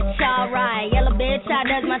 yellow bitch alright. Yellow bitch I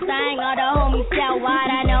does my thing, all the homies shout wide.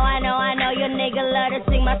 I know your nigga love to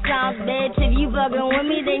sing my songs, bitch. If you fucking with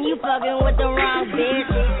me, then you fucking with the wrong bitch.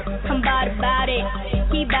 I'm about it,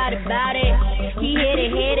 he about it. He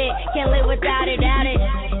hit it, can't live without it, doubt it.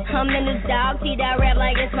 I'm in this dog, see that rap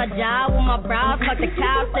like it's my job. With my brows, fuck the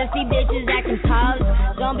cows, see bitches acting pause.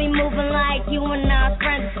 Don't be moving like you and I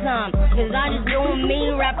friends or some. Cause I'm just doing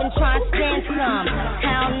me, rapping, trying to stand some.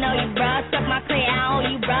 I don't know you, bruh, suck my clit, I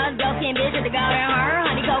own you, bruh. Go can bitch at the golden her,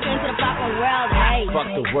 honey, coke into the fucking world, hey.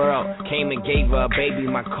 Fuck the world, came and gave her a baby.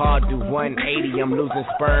 My car do 180, I'm losing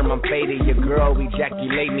sperm, I'm faded. Your girl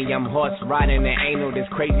ejaculate me, I'm horse riding and anal.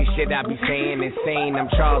 This crazy shit I be saying insane.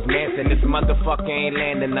 I'm Charles Manson, this motherfucker ain't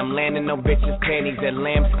landing. I'm landing no bitches' panties and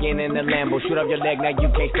lambskin in the Lambo. Shoot up your leg, now you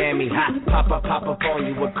can't stand me. Ha, pop up on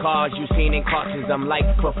you with cars you seen in cautions. I'm like,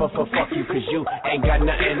 fuck you, cause you ain't got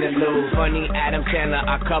nothing to lose. Funny Adam Sandler,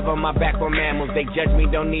 I cover my back with mammals. They judge me,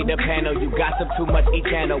 don't need a panel. You gossip too much each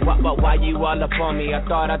channel. But why you all up on me? I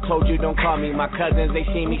thought I told you don't call me. My cousins, they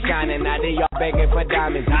see me shining. Now they all begging for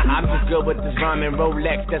diamonds. I'm just good with this rhyming.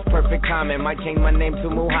 Rolex, that's perfect timing. Might change my name to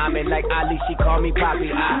Muhammad. Like Ali, she call me Poppy.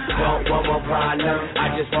 I don't want more problem,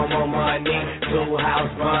 I just want more money. 2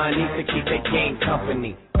 house money to keep the king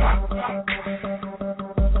company. Well done.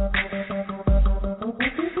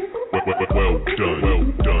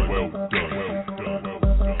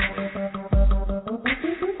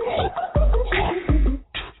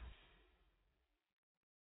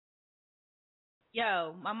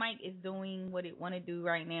 Yo, my mic is doing what it want to do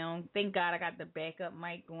right now. Thank God I got the backup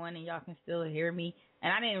mic going and y'all can still hear me.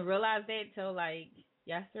 And I didn't realize that till like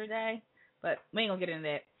yesterday, but we ain't gonna get into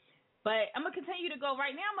that. But I'm gonna continue to go.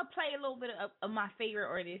 Right now I'm gonna play a little bit of my favorite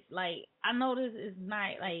artists. Like, I know this is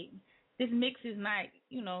not, like, this mix is not,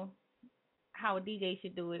 how a DJ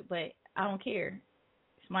should do it, but I don't care.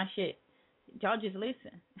 It's my shit. Y'all just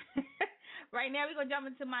listen. Right now, we're going to jump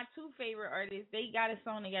into my two favorite artists. They got a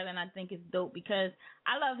song together, and I think it's dope because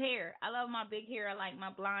I love hair. I love my big hair. I like my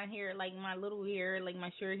blonde hair, like my little hair, like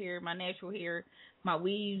my short hair, my natural hair, my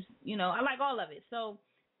weaves. You know, I like all of it. So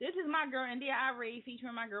this is my girl, India Ray,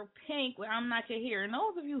 featuring my girl Pink with I'm Not Your Hair. And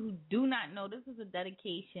those of you who do not know, this is a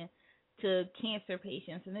dedication to cancer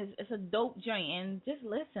patients, and it's a dope joint. And just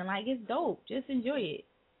listen, like, it's dope. Just enjoy it.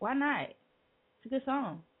 Why not? It's a good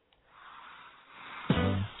song.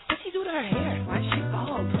 What she do to her hair? Why is she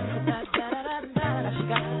bald? She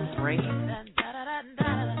got braids.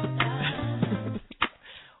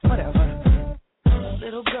 Whatever.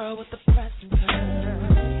 Little girl with the pressing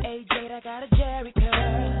curve. Age 8, I got a Jerry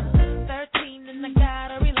curl. 13 and I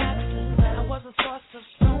got a relaxer. I was a source of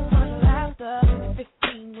so much laughter.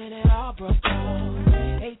 15 when it all broke off.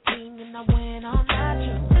 18 and I went on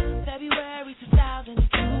natural. February 2002,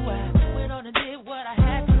 I went on and did what I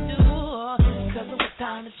had to do. Cause it was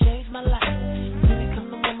time to change my life, to become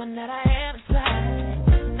the woman that I am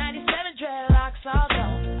inside. 97 dreadlocks all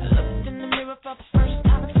gone. I looked in the mirror for the first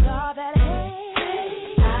time and saw that,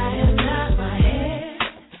 hey, I am not my hair.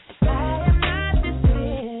 I am not this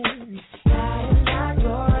skin. I am not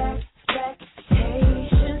your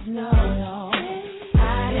expectations, no, no.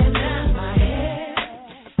 I am not my hair.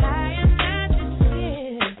 I am not this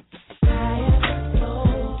skin. I am the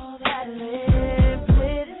soul that lives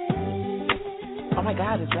within. Oh my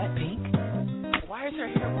God, is that Pink? Why is her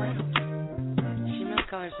hair brown? She must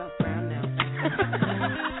call herself brown now.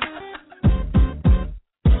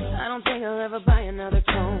 I don't think I'll ever buy another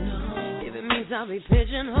comb. If it means I'll be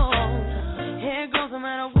pigeonholed. Hair grows no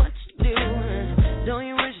matter what you do. Don't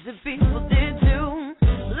you wish that people did too?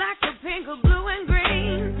 Like a pink or blue and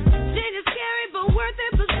green. Change is scary but worth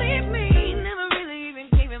it, believe me. Never really even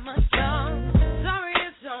gave it much thought. Sorry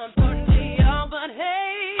it's so important to y'all, but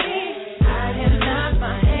hey, I am not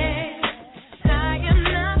my hair. I am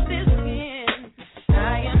not this skin.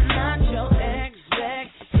 I am not your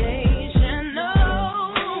expectation, no.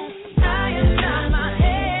 I am not my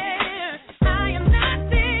hair. I am not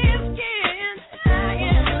this skin. I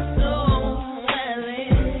am the soul that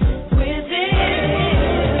lives within.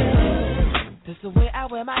 Does the way I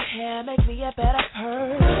wear my hair make me a better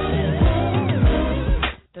person?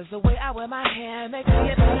 Does the way I wear my hair make me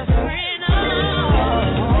a better friend? Oh.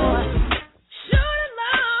 Short or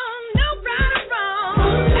long, no right or wrong.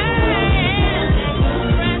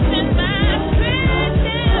 Expressing my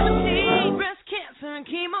creativity. Breast cancer and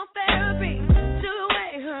chemotherapy took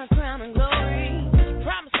away her crown and glory. She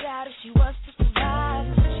promised that if she was to survive,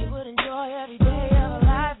 she would enjoy every day of her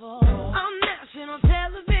life. Oh. On national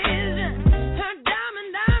television, her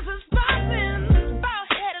diamond eyes were sparkling,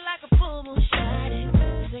 bald-headed like a full moon shining,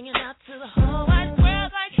 singing out to the whole wide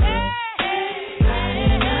world like, hey, I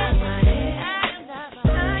am not my hair.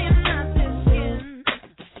 I am not this skin.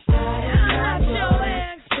 I am not your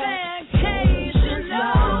expectation, no.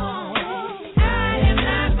 I am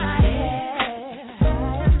not my hair. I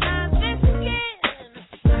am not this skin.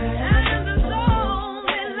 I am the soul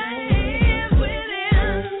that lives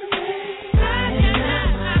within. I am not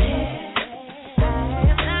my hair. I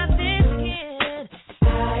am not this skin. I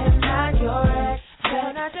am not your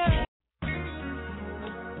expectation.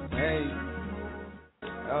 Hey.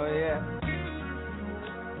 Oh yeah.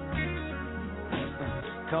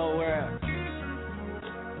 Cold world.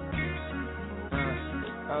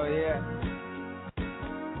 Oh yeah.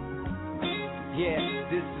 Yeah,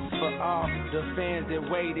 this is for all the fans that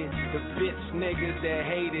waited, the bitch niggas that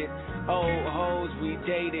hated, old hoes we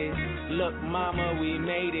dated. Look, mama, we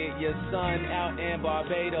made it. Your son out in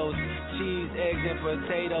Barbados, cheese, eggs, and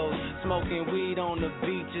potatoes. Smoking weed on the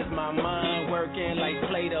beaches, my mind working like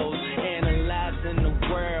Play-Dohs. Analyzing the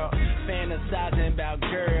world, fantasizing about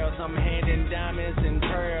girls. I'm handing diamonds and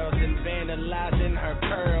pearls and vandalizing her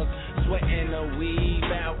curls. Sweating the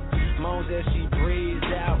weave out, moans as she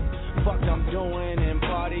breathes out. Fuck I'm doing in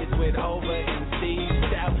parties with over and Steve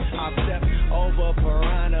out. I step over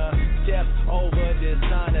piranha, step over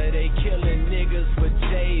dishonor. They killing niggas with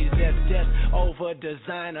J's, that's death over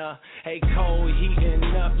designer. Hey, cold heating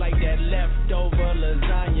up like that leftover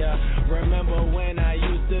lasagna. Remember when I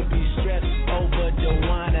used to be stressed over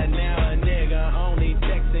Joanna? Now a nigga only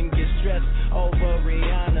texts and gets stressed over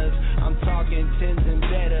Rihanna's. I'm talking tens and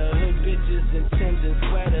better, hood bitches and Timbs and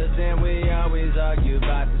sweaters. And we always argue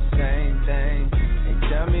about the same thing. Hey,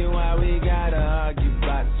 tell me why we gotta argue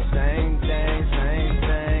about the same thing, same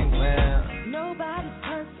thing. Well, nobody's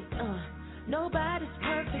perfect, nobody's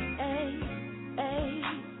perfect, hey,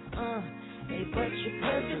 but you're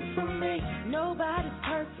perfect for me. Nobody's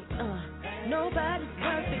perfect, nobody's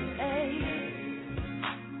perfect,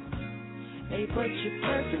 Hey, but you're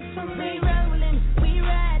perfect for me. We rolling, we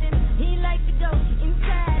riding. He like to go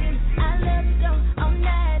inside him. I love to go all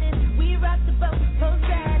night and we rock the boat, both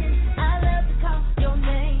riding. I love to call your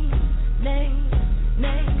name.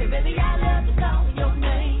 Hey, baby, I love to call your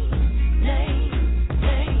name.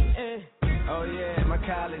 Oh yeah, my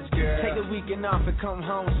college girl. Take a weekend off and come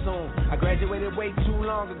home soon. I graduated way too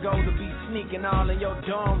long ago to be sneaking all in your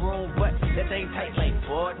dorm room, but that thing tight like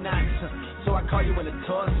Fort Knox. So I call you when the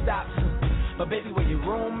tour stops. But baby, when your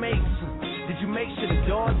roommates, did you make sure the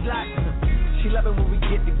door's locked? She love it when we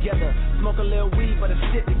get together. Smoke a little weed, but it's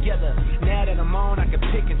sit together. Now that I'm on, I can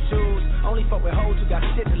pick and choose. Only fuck with hoes who got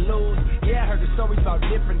shit to lose. Yeah, I heard the stories about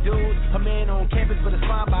different dudes. Her man on campus, but it's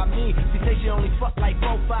fine by me. She say she only fuck like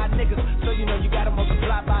 4, 5 niggas. So you know you gotta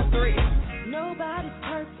multiply by 3. Nobody's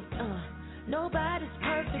perfect, nobody's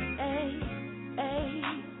perfect,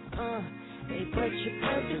 Hey, but you're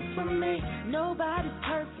perfect for me. Nobody's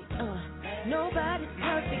perfect, nobody's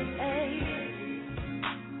perfect,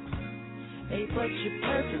 Hey, but you're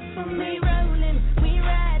perfect for me. We rolling, we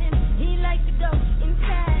riding. He like to go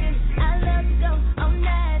inside him. I love to go all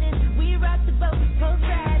night and we rock the boat, both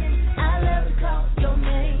riding. I love to call your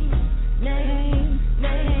name.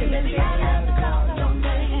 Baby, I love to call your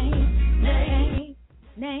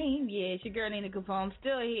name. Yeah, it's your girl Nina Capone,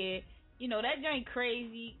 still here. You know, that joint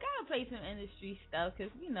crazy. Gotta play some industry stuff,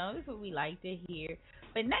 because, you know, this is what we like to hear.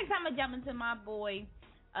 But next time I jump into my boy,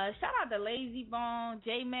 shout out to Lazy Bone,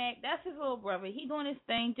 J-Mac. That's his little brother. He doing his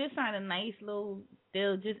thing. Just signed a nice little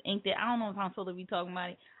deal. Just inked it. I don't know if I'm supposed to be talking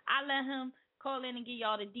about it. I let him call in and give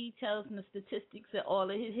y'all the details and the statistics and all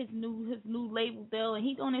of his new label deal. And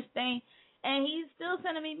he doing his thing. And he's still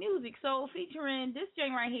sending me music. So featuring this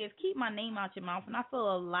joint right here is Keep My Name Out Your Mouth. And I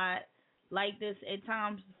feel a lot like this at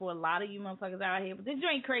times for a lot of you motherfuckers out here. But this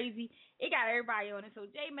joint crazy. It got everybody on it. So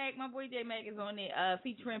J-Mac, my boy J-Mac is on it,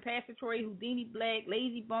 featuring Pastor Troy, Houdini Black,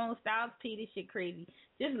 Lazy Bone, Styles P. This shit crazy.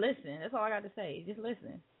 Just listen. That's all I got to say. Just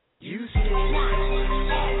listen. You see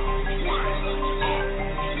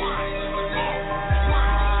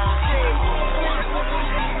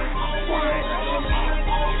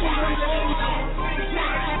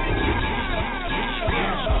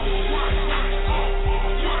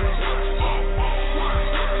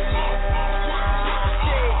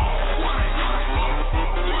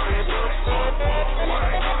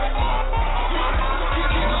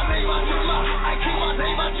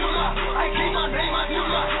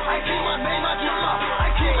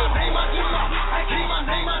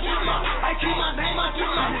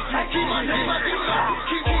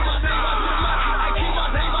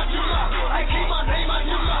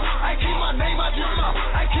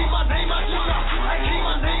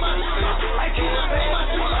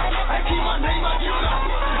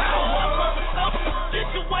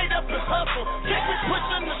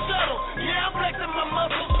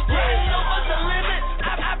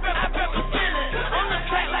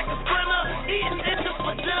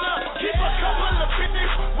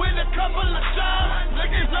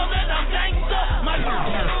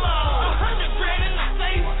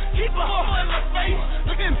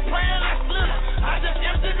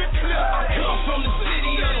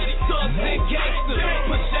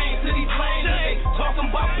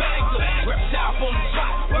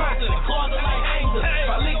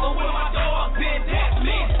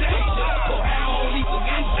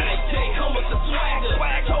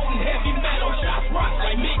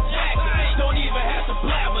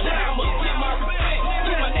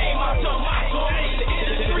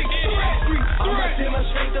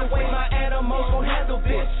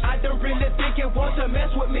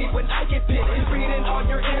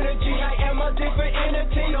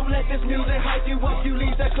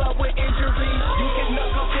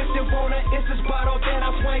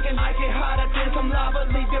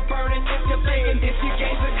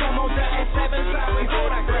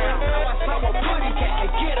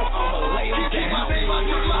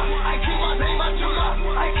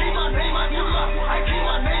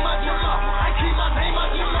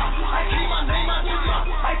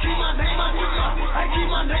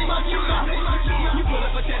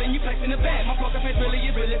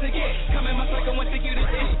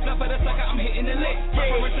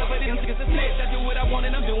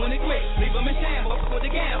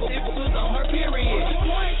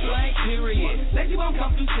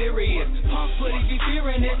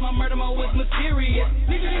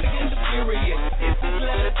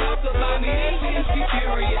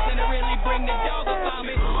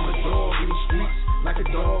like a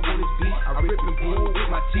dog on his beat. I rip and pull with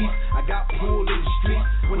my teeth. I got pull in the street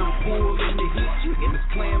when I'm pulling the heat. You in this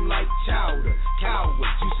clam like chowder, coward.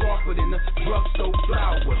 You softer than the drugstore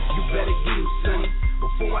flower. You better get him, sonny,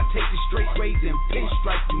 before I take the straight rays and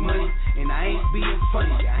pinstripe your money. And I ain't being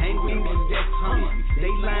funny. I hang with niggas that's hungry.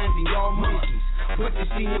 They lines and y'all monkeys. Put the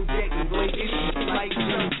C on deck and blame issues like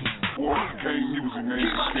junkies. Boy, I can't use it, man.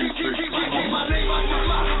 Keep my name on your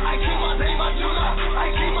mouth. I keep my name on your mouth. I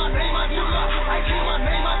keep my name on your mouth. I keep my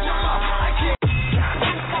name on your mouth. I keep.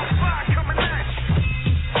 Coming at you.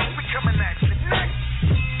 We coming at you next.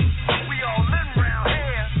 We all in round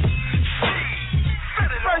here.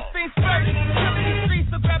 First things first. Coming in the streets,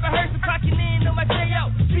 so grab a hearse and clocking in on my J.O.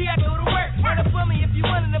 See, I go to work. Run up for me if you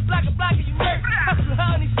want in the block, you work. Hustle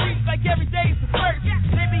on these streets like every day's the first.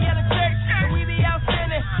 They be in the church, and we be out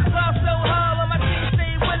spinning. Ball so hard on my team,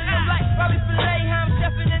 stay winning. I'm like Bobby Filet, how I'm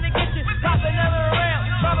chefing in the kitchen, popping never around.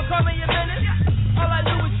 Mama call me a minute. All I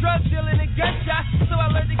knew was drug dealing and gunshots, so I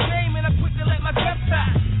learned the game and I quit to let my gun pop.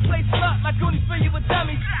 Play smart, my goonies fill you with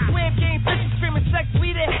dummies. Wham game, bitches screaming sex,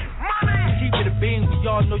 we there. Keep it a bean, we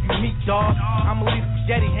all know you meat, dog. I'm a leaf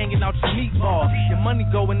spaghetti hanging out your meatballs. Your money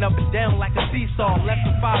going up and down like a seesaw. Less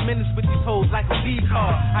than 5 minutes with these hoes like a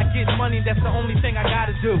V-car. I get money, that's the only thing I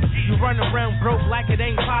gotta do. You run around broke like it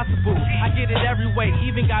ain't possible. I get it every way,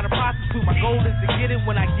 even got a prostitute. My goal is to get it,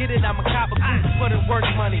 when I get it, I'm a cop of goose. Put in work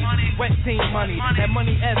money, wet team money. That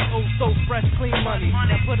money S.O. so fresh, clean money.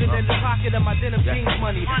 Now put it in the pocket of my denim jeans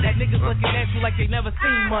money. That niggas looking at you like they never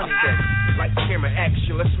seen money. Like camera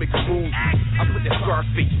action, let's make a movie. I put that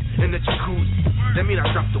Scarface in the jacuzzi. That mean I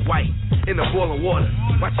drop the white in the boiling water.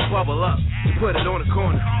 Watch it bubble up, put it on the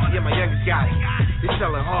corner. Yeah, my youngest got it. It's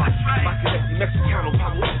selling hard. My connected Mexicano,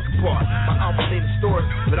 Pablo Escobar. My album ain't in stores,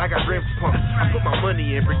 but I got rims pumped. I put my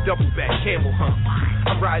money in, bring double back, camel hump.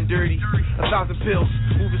 I'm riding dirty, 1,000 pills,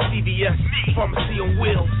 moving CVS, pharmacy on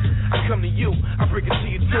wheels. I come to you, I bring it to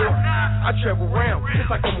your door. I travel around, it's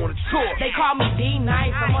like I'm on a tour. They call me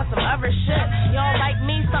D-Nice, I'm on some other shit. You don't like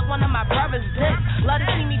me, suck one of my brother's dicks. Love to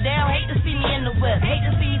see me down, hate to see me in the whip. Hate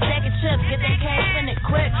to see you taking chips, get that cash, spend it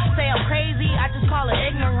quick. Say I'm crazy, I just call it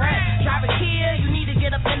ignorant. Drive a Kia, you need to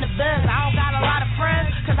get up in the biz. I don't got a lot of friends,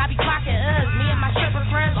 cause I be clocking us. Me and my stripper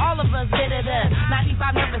friends, all of us did it in.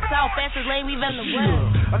 95 never south, fastest lane, we've in the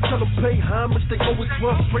wind. I tell them pay homage, they always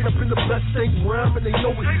run straight up in the best thing rhyme, and they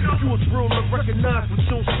know it. If you was real, I recognize, but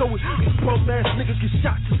you don't show it. These bum ass niggas get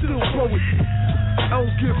shot to still blow it. I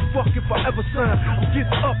don't give a fuck if I ever sign. I'm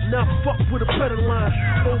getting up now, fuck with a better line.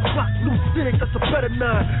 Old clock, new stick, that's a better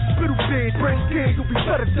nine. Spittle dead, brain dead, you'll be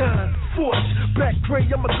better dying. Forge, back gray,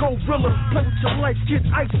 I'm a gorilla. Play with your life, get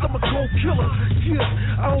ice, I'm a cold killer. Yeah,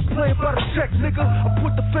 I don't play about a check, nigga. I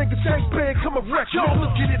put the finger tank band, come a wreck. Y'all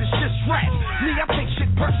look at it as just rap. Me, I take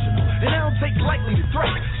shit personal, and I don't take lightly the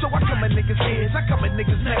threat. So I come at niggas' heads, I come at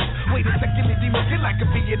niggas' necks. Wait a second, it looking like a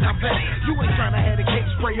Vietnam vet. You ain't trying to have the cake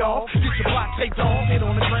spray off. Get your block taped off, hit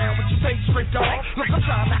on the ground with your face stripped off. Look, I'm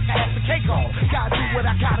trying to knock half the cake off. Gotta do what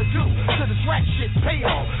I gotta do, so this rap shit pay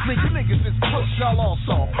off. Nigga, niggas is push, y'all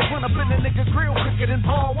also. Run up in the nigga grill quicker than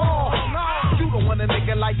Paul Wall. No, you don't want a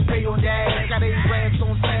nigga like Bay on Dash. Got 8 grams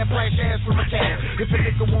on sand, flash ass from a cab. If a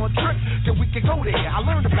nigga want a trip, then we can go there. I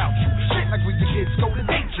learned about you. Shit like when your kids go to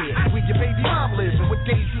daycare. Where your baby mom lives and what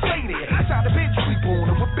days you stay there. Inside the bed you sleep on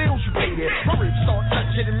and what bills you pay there. My ribs start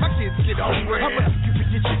touching and my kids get hungry. I'm gonna you for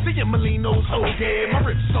your chips and Molinos, oh yeah. My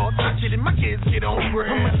ribs start touching and my kids get hungry.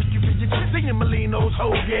 I'm gonna you for your chips and Molinos,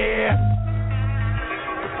 oh yeah.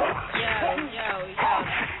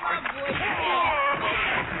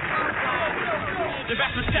 The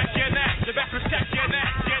best protect your neck. The best protect your neck.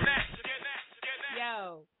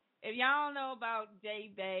 Yo, if y'all don't know about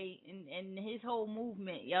J Bay and his whole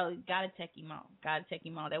movement, yo, gotta check him out. Gotta check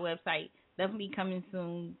him out. That website definitely coming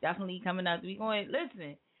soon. Definitely coming up. We going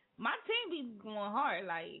listen. My team be going hard,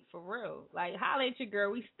 like for real. Like holla at your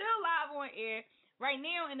girl. We still live on air right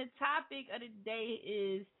now, and the topic of the day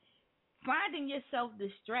is finding yourself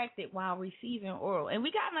distracted while receiving oral. And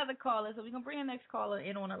we got another caller, so we're going to bring the next caller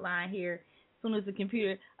in on the line here as soon as the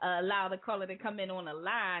computer allow the caller to come in on the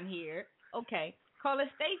line here. Okay. Caller,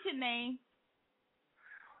 state your name.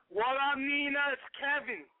 What up, Nina? It's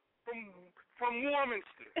Kevin from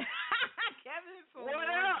Warminster. Kevin from What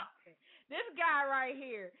Warminster. up? This guy right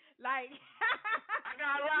here. Like, I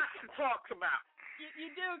got a lot to talk about.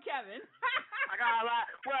 You do, Kevin. I got a lot.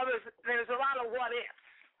 Well, there's a lot of what ifs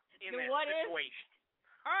in this situation.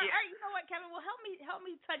 All right, you know what, Kevin? Well, help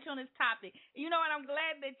me touch on this topic. You know what? I'm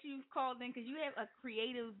glad that you've called in because you have a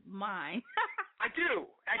creative mind. I do,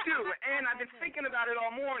 and I've been thinking about it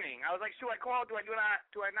all morning. I was like, should I call? Do I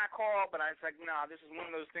not call? But I was like, no, this is one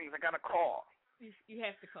of those things I gotta call. You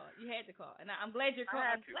have to call. You had to call, and I'm glad you're calling.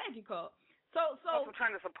 I'm glad you called. So I'm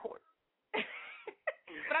trying to support.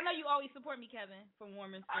 But I know you always support me, Kevin, from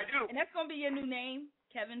Warminster. I do. And that's going to be your new name,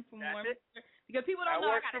 Kevin from That's Warminster. Because people don't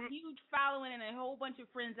know I got a huge following and a whole bunch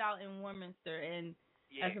of friends out in Warminster, and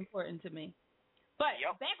that's important to me. But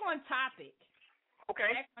back on topic.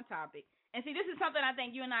 Okay. Back on topic. And see, this is something I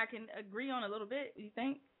think you and I can agree on a little bit, you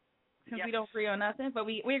think? Since we don't agree on nothing, but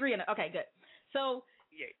we agree on it. Okay, good. So,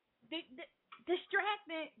 being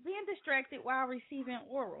distracted while receiving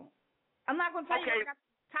oral. I'm not going to tell you where I got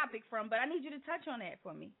the topic from, but I need you to touch on that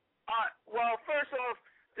for me. Well, first off,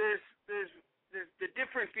 there's the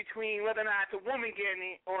difference between whether or not it's a woman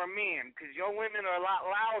getting it or a man, because your women are a lot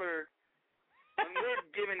louder when we're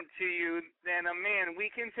giving it to you than a man. We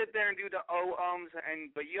can sit there and do the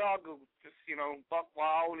but y'all go just, buck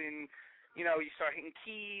wild and, you start hitting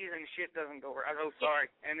keys and shit doesn't go right. I'm so sorry.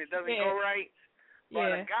 And it doesn't go right.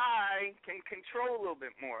 But a guy can control a little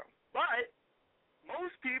bit more. But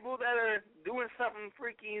most people that are doing something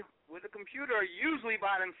freaky with a computer are usually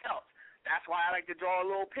by themselves. That's why I like to draw a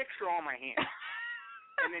little picture on my hand.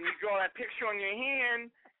 And then you draw that picture on your hand,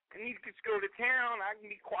 and you just go to town. I can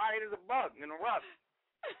be quiet as a bug in a rug.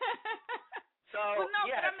 So, I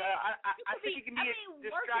think you can be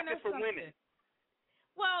distracted for women.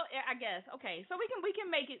 Well, I guess. Okay, so we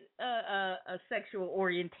can make it a sexual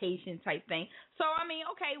orientation type thing. So, I mean,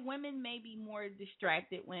 okay, women may be more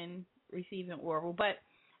distracted when receiving oral, but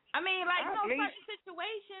I mean, like, certain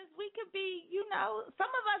situations we could be,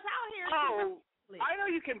 some of us out here. I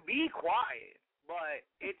know you can be quiet, but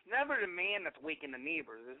it's never the man that's waking the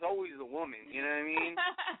neighbors. It's always the woman. You know what I mean?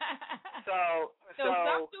 so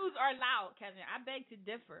some dudes are loud, Kevin. I beg to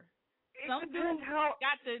differ. Some dudes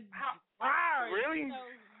got to really.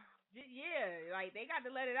 Like they got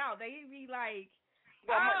to let it out. They be like,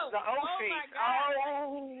 the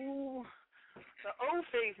O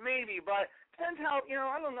face maybe, but depends how,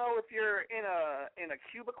 I don't know if you're in a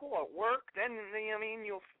cubicle at work, then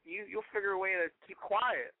you'll figure a way to keep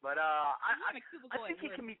quiet. But I think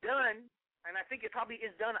it can be done, and I think it probably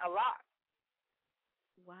is done a lot.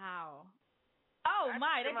 Wow. Oh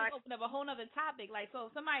my, that just opened up a whole nother topic. Like, so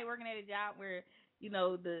if somebody working at a job where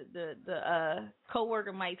the coworker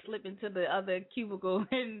might slip into the other cubicle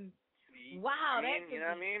and. Wow, you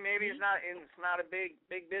know what I mean? Maybe it's not a big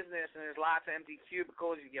business and there's lots of empty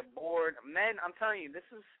cubicles. You get bored. Men, I'm telling you,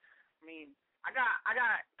 I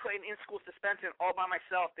got put in school suspension all by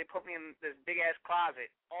myself. They put me in this big ass closet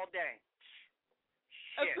all day.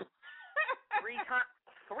 Shit, three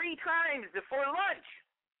times before lunch.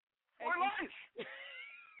 That's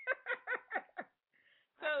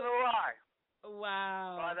no lie.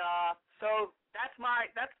 Wow. But so that's my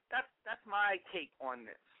take on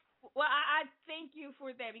this. Well, I thank you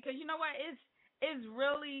for that, because you know what, it's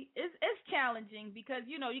really challenging, because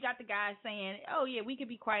you got the guys saying, oh yeah, we can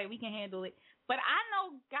be quiet, we can handle it, but I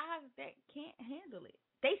know guys that can't handle it.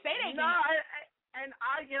 They say they can.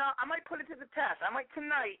 I might put it to the test. I might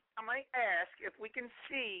ask if we can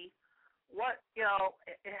see what how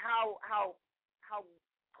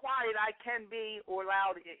quiet I can be or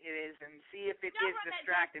loud it is, and see if it is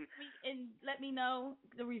distracting. And let me know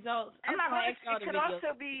the results. I'm not going to ask y'all to. It could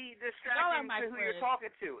also be distracting to who you're talking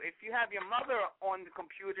to. If you have your mother on the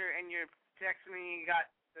computer and you're texting and you got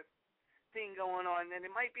the thing going on, then it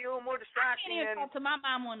might be a little more distracting. I can't even talk to my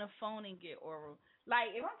mom on the phone and get oral.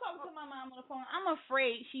 Like, if I'm talking to my mom on the phone, I'm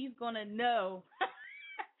afraid she's going to know.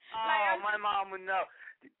 My mom would know.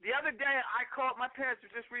 The other day, I called, my parents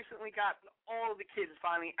just recently got all the kids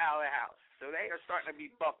finally out of the house. So they are starting to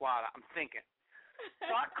be buck wild, I'm thinking.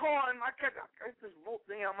 So I called, and I kept this,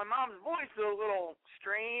 my mom's voice is a little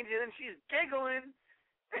strange, and then she's giggling.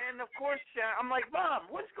 And, of course, I'm like, Mom,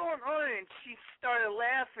 what's going on? And she started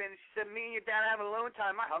laughing. She said, me and your dad having alone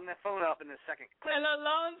time. I hung that phone up in a second. In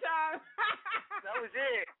alone time? That was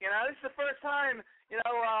it. This is the first time,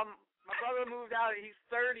 my brother moved out. He's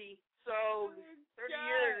 30. So 30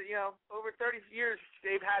 years, over 30 years,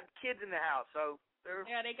 they've had kids in the house. So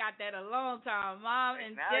they got that a long time. Mom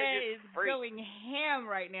and Dad is going ham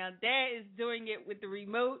right now. Dad is doing it with the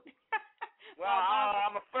remote. Well,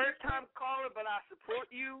 I'm a first-time caller, but I support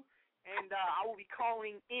you, and I will be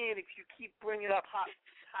calling in if you keep bringing up hot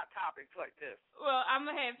topics like this. Well, I'm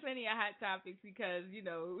going to have plenty of hot topics because,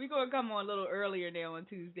 we're going to come on a little earlier now on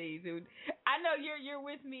Tuesdays. And I know you're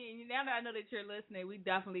with me, and now that I know that you're listening, we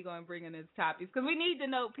definitely going to bring in these topics because we need to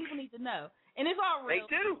know. People need to know. And it's all real.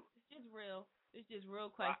 They do. It's just real. It's just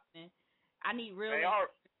real questioning. I need real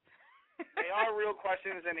They are real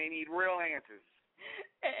questions, and they need real answers.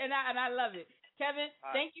 And I love it. Kevin,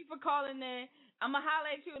 thank you for calling in. I'm gonna holler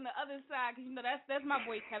at you on the other side because that's my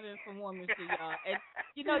boy Kevin from Warminster, y'all. And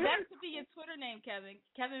that should be your Twitter name,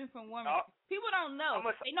 Kevin from Warminster. People don't know.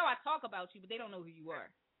 They know I talk about you, but they don't know who you are.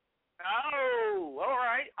 Oh, all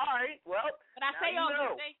right. Well, but I say all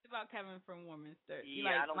good things about Kevin from Warminster.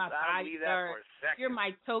 Yeah, like I don't believe that for a second. You're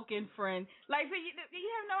my token friend. Like, so you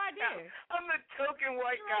have no idea. I'm the token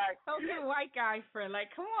white guy. Token white guy friend. Like,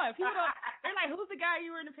 come on. People don't. They're like, who's the guy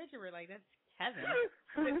you were in the picture with? Like, that's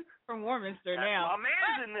Kevin from Warminster. Now, my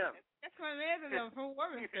man's in them. That's my man's in them from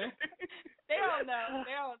Warminster. They don't know.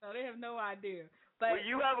 They have no idea. But well,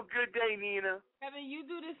 you have a good day, Nina. Kevin, you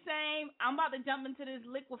do the same. I'm about to jump into this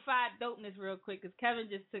liquefied dopeness real quick because Kevin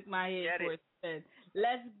just took my head for a spin.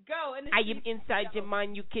 Let's go. I am inside your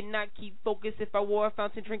mind. You cannot keep focus. If I wore a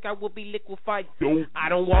fountain drink, I would be liquefied. I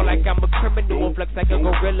don't walk like I'm a criminal. Flex like a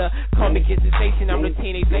gorilla. Call me Kid Sensation. I'm the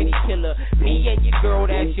teenage lady killer. Me and your girl,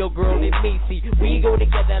 that's your girl and me. See, we go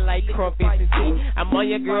together like crumpets and tea. I'm on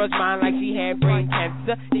your girl's mind like she had brain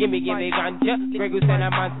cancer. Give me ganja. Grego said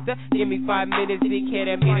I'm monster. Give me 5 minutes. Big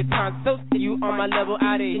head and me the tonsils. You on my level,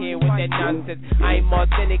 out of here with that nonsense. I ain't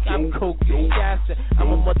authentic, I'm coke, you faster.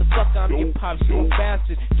 I'm a motherfucker, I'm your pop, you a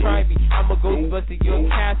bastard. Try me, I'm a ghostbuster, you're a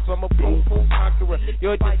Casper. I'm a boom boom conqueror,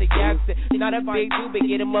 you're just a gangster. Not a big dude, but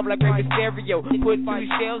get him up like Rey Mysterio. Put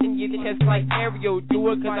 2 shells in your chest like Aereo.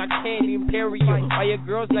 Do it cause I can, Imperio. All your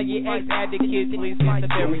girls like your ex-addicts, please get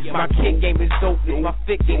the burial. My kick game is dope, my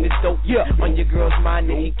fit game is dope. Yeah, on your girl's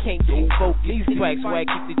mind and she can't keep focused. Swag,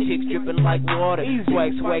 keep the chicks dripping like water.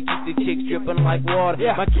 Swag, keep the chicks dripping like water.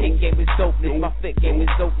 Yeah. My kick game is dopeness, my fit game is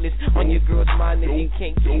dopeness. On your girl's mind and she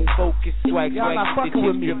can't keep focused. Swag, keep the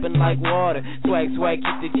chicks dripping like water. Swag,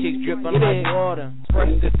 keep the chicks dripping like water. Fresh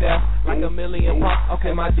to death, like $1 million bucks.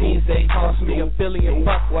 Okay, my jeans, they cost me $1 billion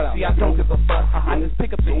bucks. See, I don't give a fuck. I just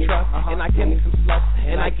pick up the truck and I give me some sluts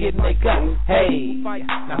and I get in their guts. Hey,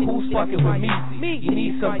 now who's fucking with me? You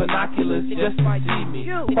need some binoculars just to see me.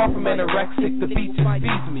 Far from anorexic, the beach just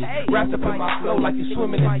feeds me. Wrapped up in my flow like you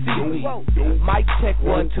swimming in seaweed. Mic check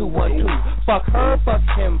 1 2 1 2. Fuck her, fuck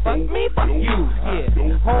him, fuck me, fuck you. Yeah,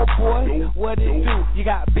 homeboy, what it do? You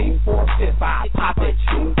got B4 5, I pop at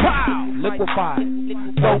you. Pow, liquefied,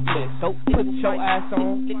 dopeness. Don't put your ass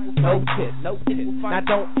on, no kiss. Now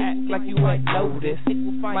don't act like you ain't know this.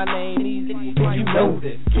 My name easy, but you know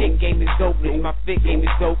this. Kick game is dopeness, my fit game is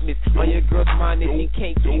dopeness. On your girl's mind and she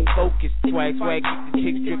can't keep focused. Swag, keep the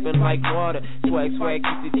chicks dripping like water. Swag,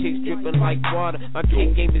 keep the chicks dripping like water. My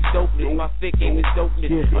kick game is dopeness, my fit game is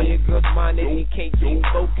dopeness. On your girl's mind and she can't keep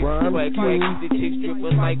focused. Swag, keep the chicks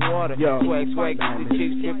dripping like water. Swag, keep the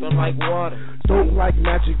chicks dripping like water. Dope like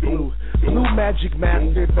magic blue. Blue magic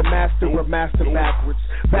master, the master of master backwards.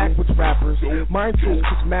 Backwards rappers. Mine twist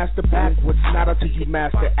cause master backwards. Not until you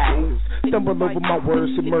master actors. Stumble over my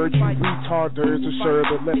words, submerge you retarders. Assure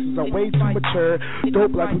the lessons are way too mature.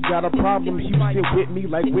 Dope like we got a problem. Houston with me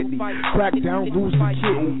like Whitney. Crack down, lose the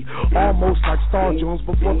kidney. Almost like Star Jones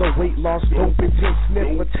before the weight loss. Dope intense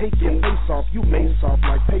sniff, but take your face off. You mace off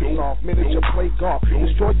like pace off. Miniature play golf.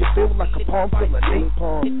 Destroy your field like a palm full of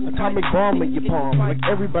napalm. Atomic bomb in your palm. Like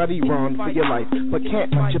everybody run for your life, but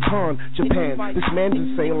can't like Japan. This man's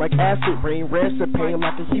insane like acid rain. Rancid pain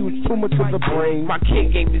like a huge tumor to the brain. My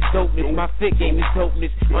kick game is dopeness, my fit game is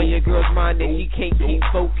dopeness. On your girl's mind and she can't keep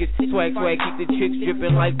focused. Swag, keep the chicks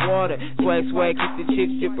dripping like water. Swag, keep the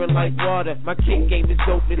chicks dripping like water. My kick game is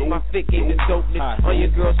dopeness, my fit game is dopeness. On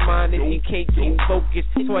your girl's mind and she can't keep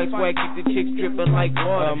focused. Swag, keep the chicks dripping like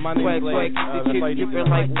water. Swag, keep the chicks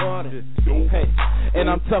dripping like water. Hey, and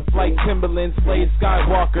I'm tough like Timberland, Slade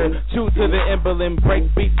Skywalker. True to the emblem, break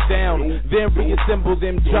beats down, then reassemble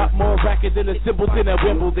them. Drop more racket than a Simpleton at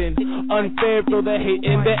Wimbledon. Unfair, throw the hate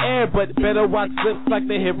in the air, but better watch lips like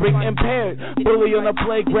the hearing impaired. Bully on the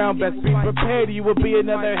playground, best be prepared. You will be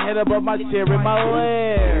another head above my chair in my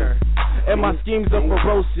lair. And my schemes are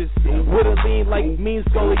ferocious, with a lean like mean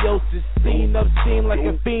scoliosis. Seen obscene like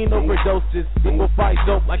a fiend overdoses. Liquefied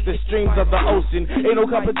dope like the streams of the ocean. Ain't no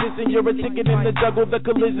competition, you're a ticket in the juggle. The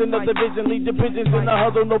collision of division, lead the pigeons in the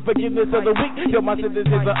huddle. No forgiveness of the weak. Yo, my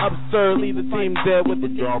sentences are absurd. Leave the team dead with the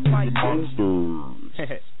job for the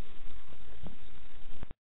monsters.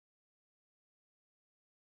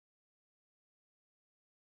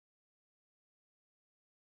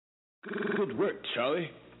 Good work,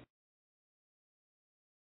 Charlie.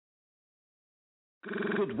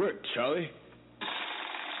 Good work, Charlie.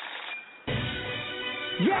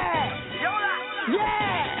 Yeah! Yola!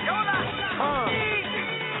 Yeah! Yola!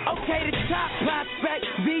 Okay, the top prospect,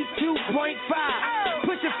 V2.5.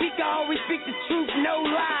 Push a Fika, always speak the truth, no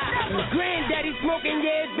lie. Granddaddy smoking,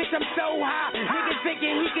 yeah, bitch, I'm so high. Niggas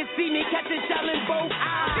thinking he can see me, catching shell in both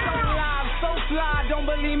eyes. So live, so fly, don't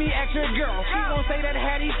believe me, extra girl. She gon' say that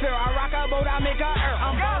Hattie fair. I rock a boat, I make her earl.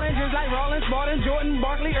 I'm ballin' just like Rollins, Spalding, Jordan,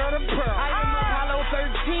 Barkley, Earl of Pearl. I am Apollo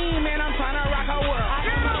 13, man, I'm tryna rock her world. I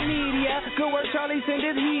am a media, good work, Charlie send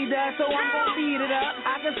this he does, so I'm gon' beat it up.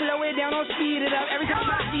 I can slow it down or speed it up. Every time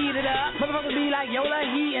I speed it up, motherfuckers be like, Yola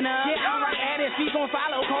heating up. Yeah, I'm right at it, feet gon'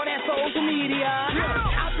 follow, call that social media.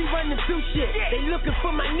 I'll be running through shit, they looking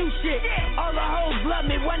for my new shit. All the hoes love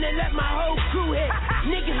me, wanna let my whole crew hit.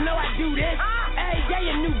 Niggas know I do this. Hey, yeah,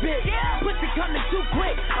 you new bitch. Pussy coming too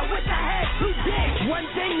quick. I wish I had two dicks. One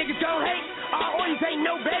thing niggas don't hate. All oils ain't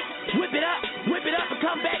no bake. Whip it up, and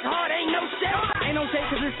come back hard. Ain't no shake. Ain't no shake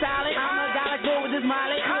 'cause it's solid. I'm a guy like go with this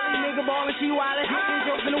molly. Really nigga ballin', she wildin'. Hitting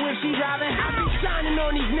jokes in the whip, she driving. I be shining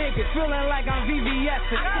on these niggas, feeling like I'm VVS.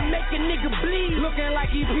 I can make a nigga bleed, looking like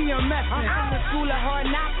he PMS. I'm in the school of hard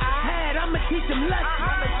knocks. I'ma teach him lessons.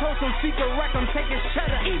 I'ma toast him, secret wreck him, take his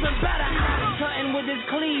cheddar. Even better, I'm cutting with his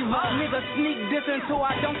cleaver. Nigga sneak this into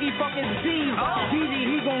our donkey fucking diva. DD,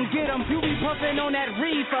 he gon' get him. You be puffin' on that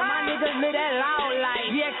reefer. My niggas live that loud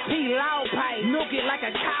life. EXP loud pipe. Milk it like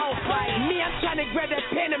a cow fight. Me, I'm tryna grab that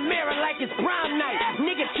Panamera like it's prom night.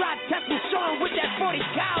 Nigga try to test me, show him with that 40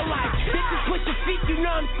 cow life. Bitches push your feet, you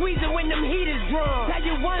know I'm squeezing when them heaters drum. Tell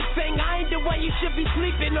you one thing, I ain't the one you should be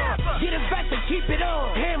sleeping on. Get it back and keep it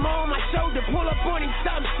on. Hammer on my shoulder, pull up on him,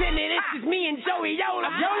 something sending. This is me and Joey Yola.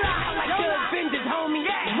 I like the Avengers, homie.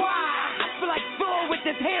 Why? I feel like Thor with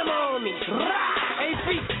this hammer on me. Hey,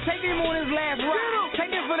 feet, take him on his last ride.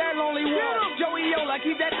 Take him for that lonely one. Joey Yola,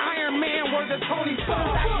 keep that Iron Man worth of Tony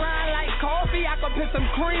Stark. I grind like coffee, I can put some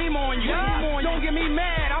cream on you. Don't get me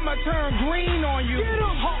mad, I'ma turn green on you.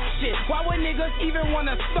 Hawk shit, why would niggas even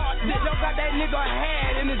wanna start this? Y'all got that nigga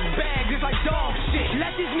head in his bag, just like dog shit.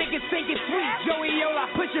 Let these niggas think it's sweet. Joey Yola,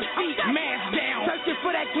 put your feet, mask down. Searching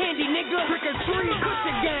for that candy, nigga. Trick or treat, push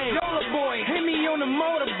the game. Yola boy, hit me on the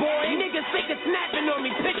motor, boy. Niggas think it's snapping on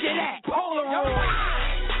me, picture that. Polaroid.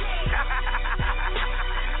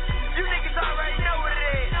 You niggas already know what it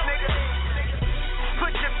is, nigga.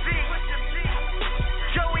 Put your feet.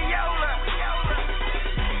 Joey Yola.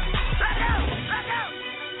 Let go.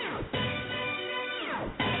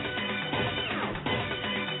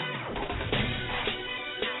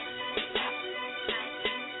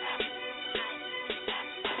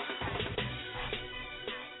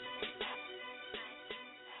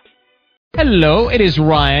 Hello, it is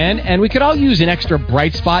Ryan, and we could all use an extra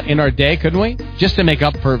bright spot in our day, couldn't we? Just to make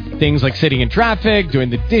up for things like sitting in traffic, doing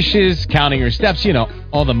the dishes, counting your steps, you know,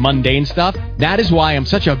 all the mundane stuff. That is why I'm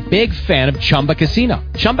such a big fan of Chumba Casino.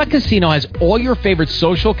 Chumba Casino has all your favorite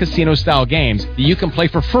social casino-style games that you can play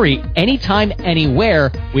for free anytime,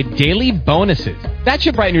 anywhere with daily bonuses. That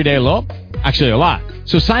should brighten your day a little. Actually, a lot.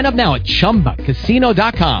 So sign up now at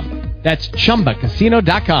ChumbaCasino.com. That's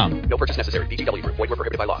ChumbaCasino.com. No purchase necessary. VGW Group. Void where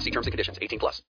prohibited by law. See terms and conditions. 18+.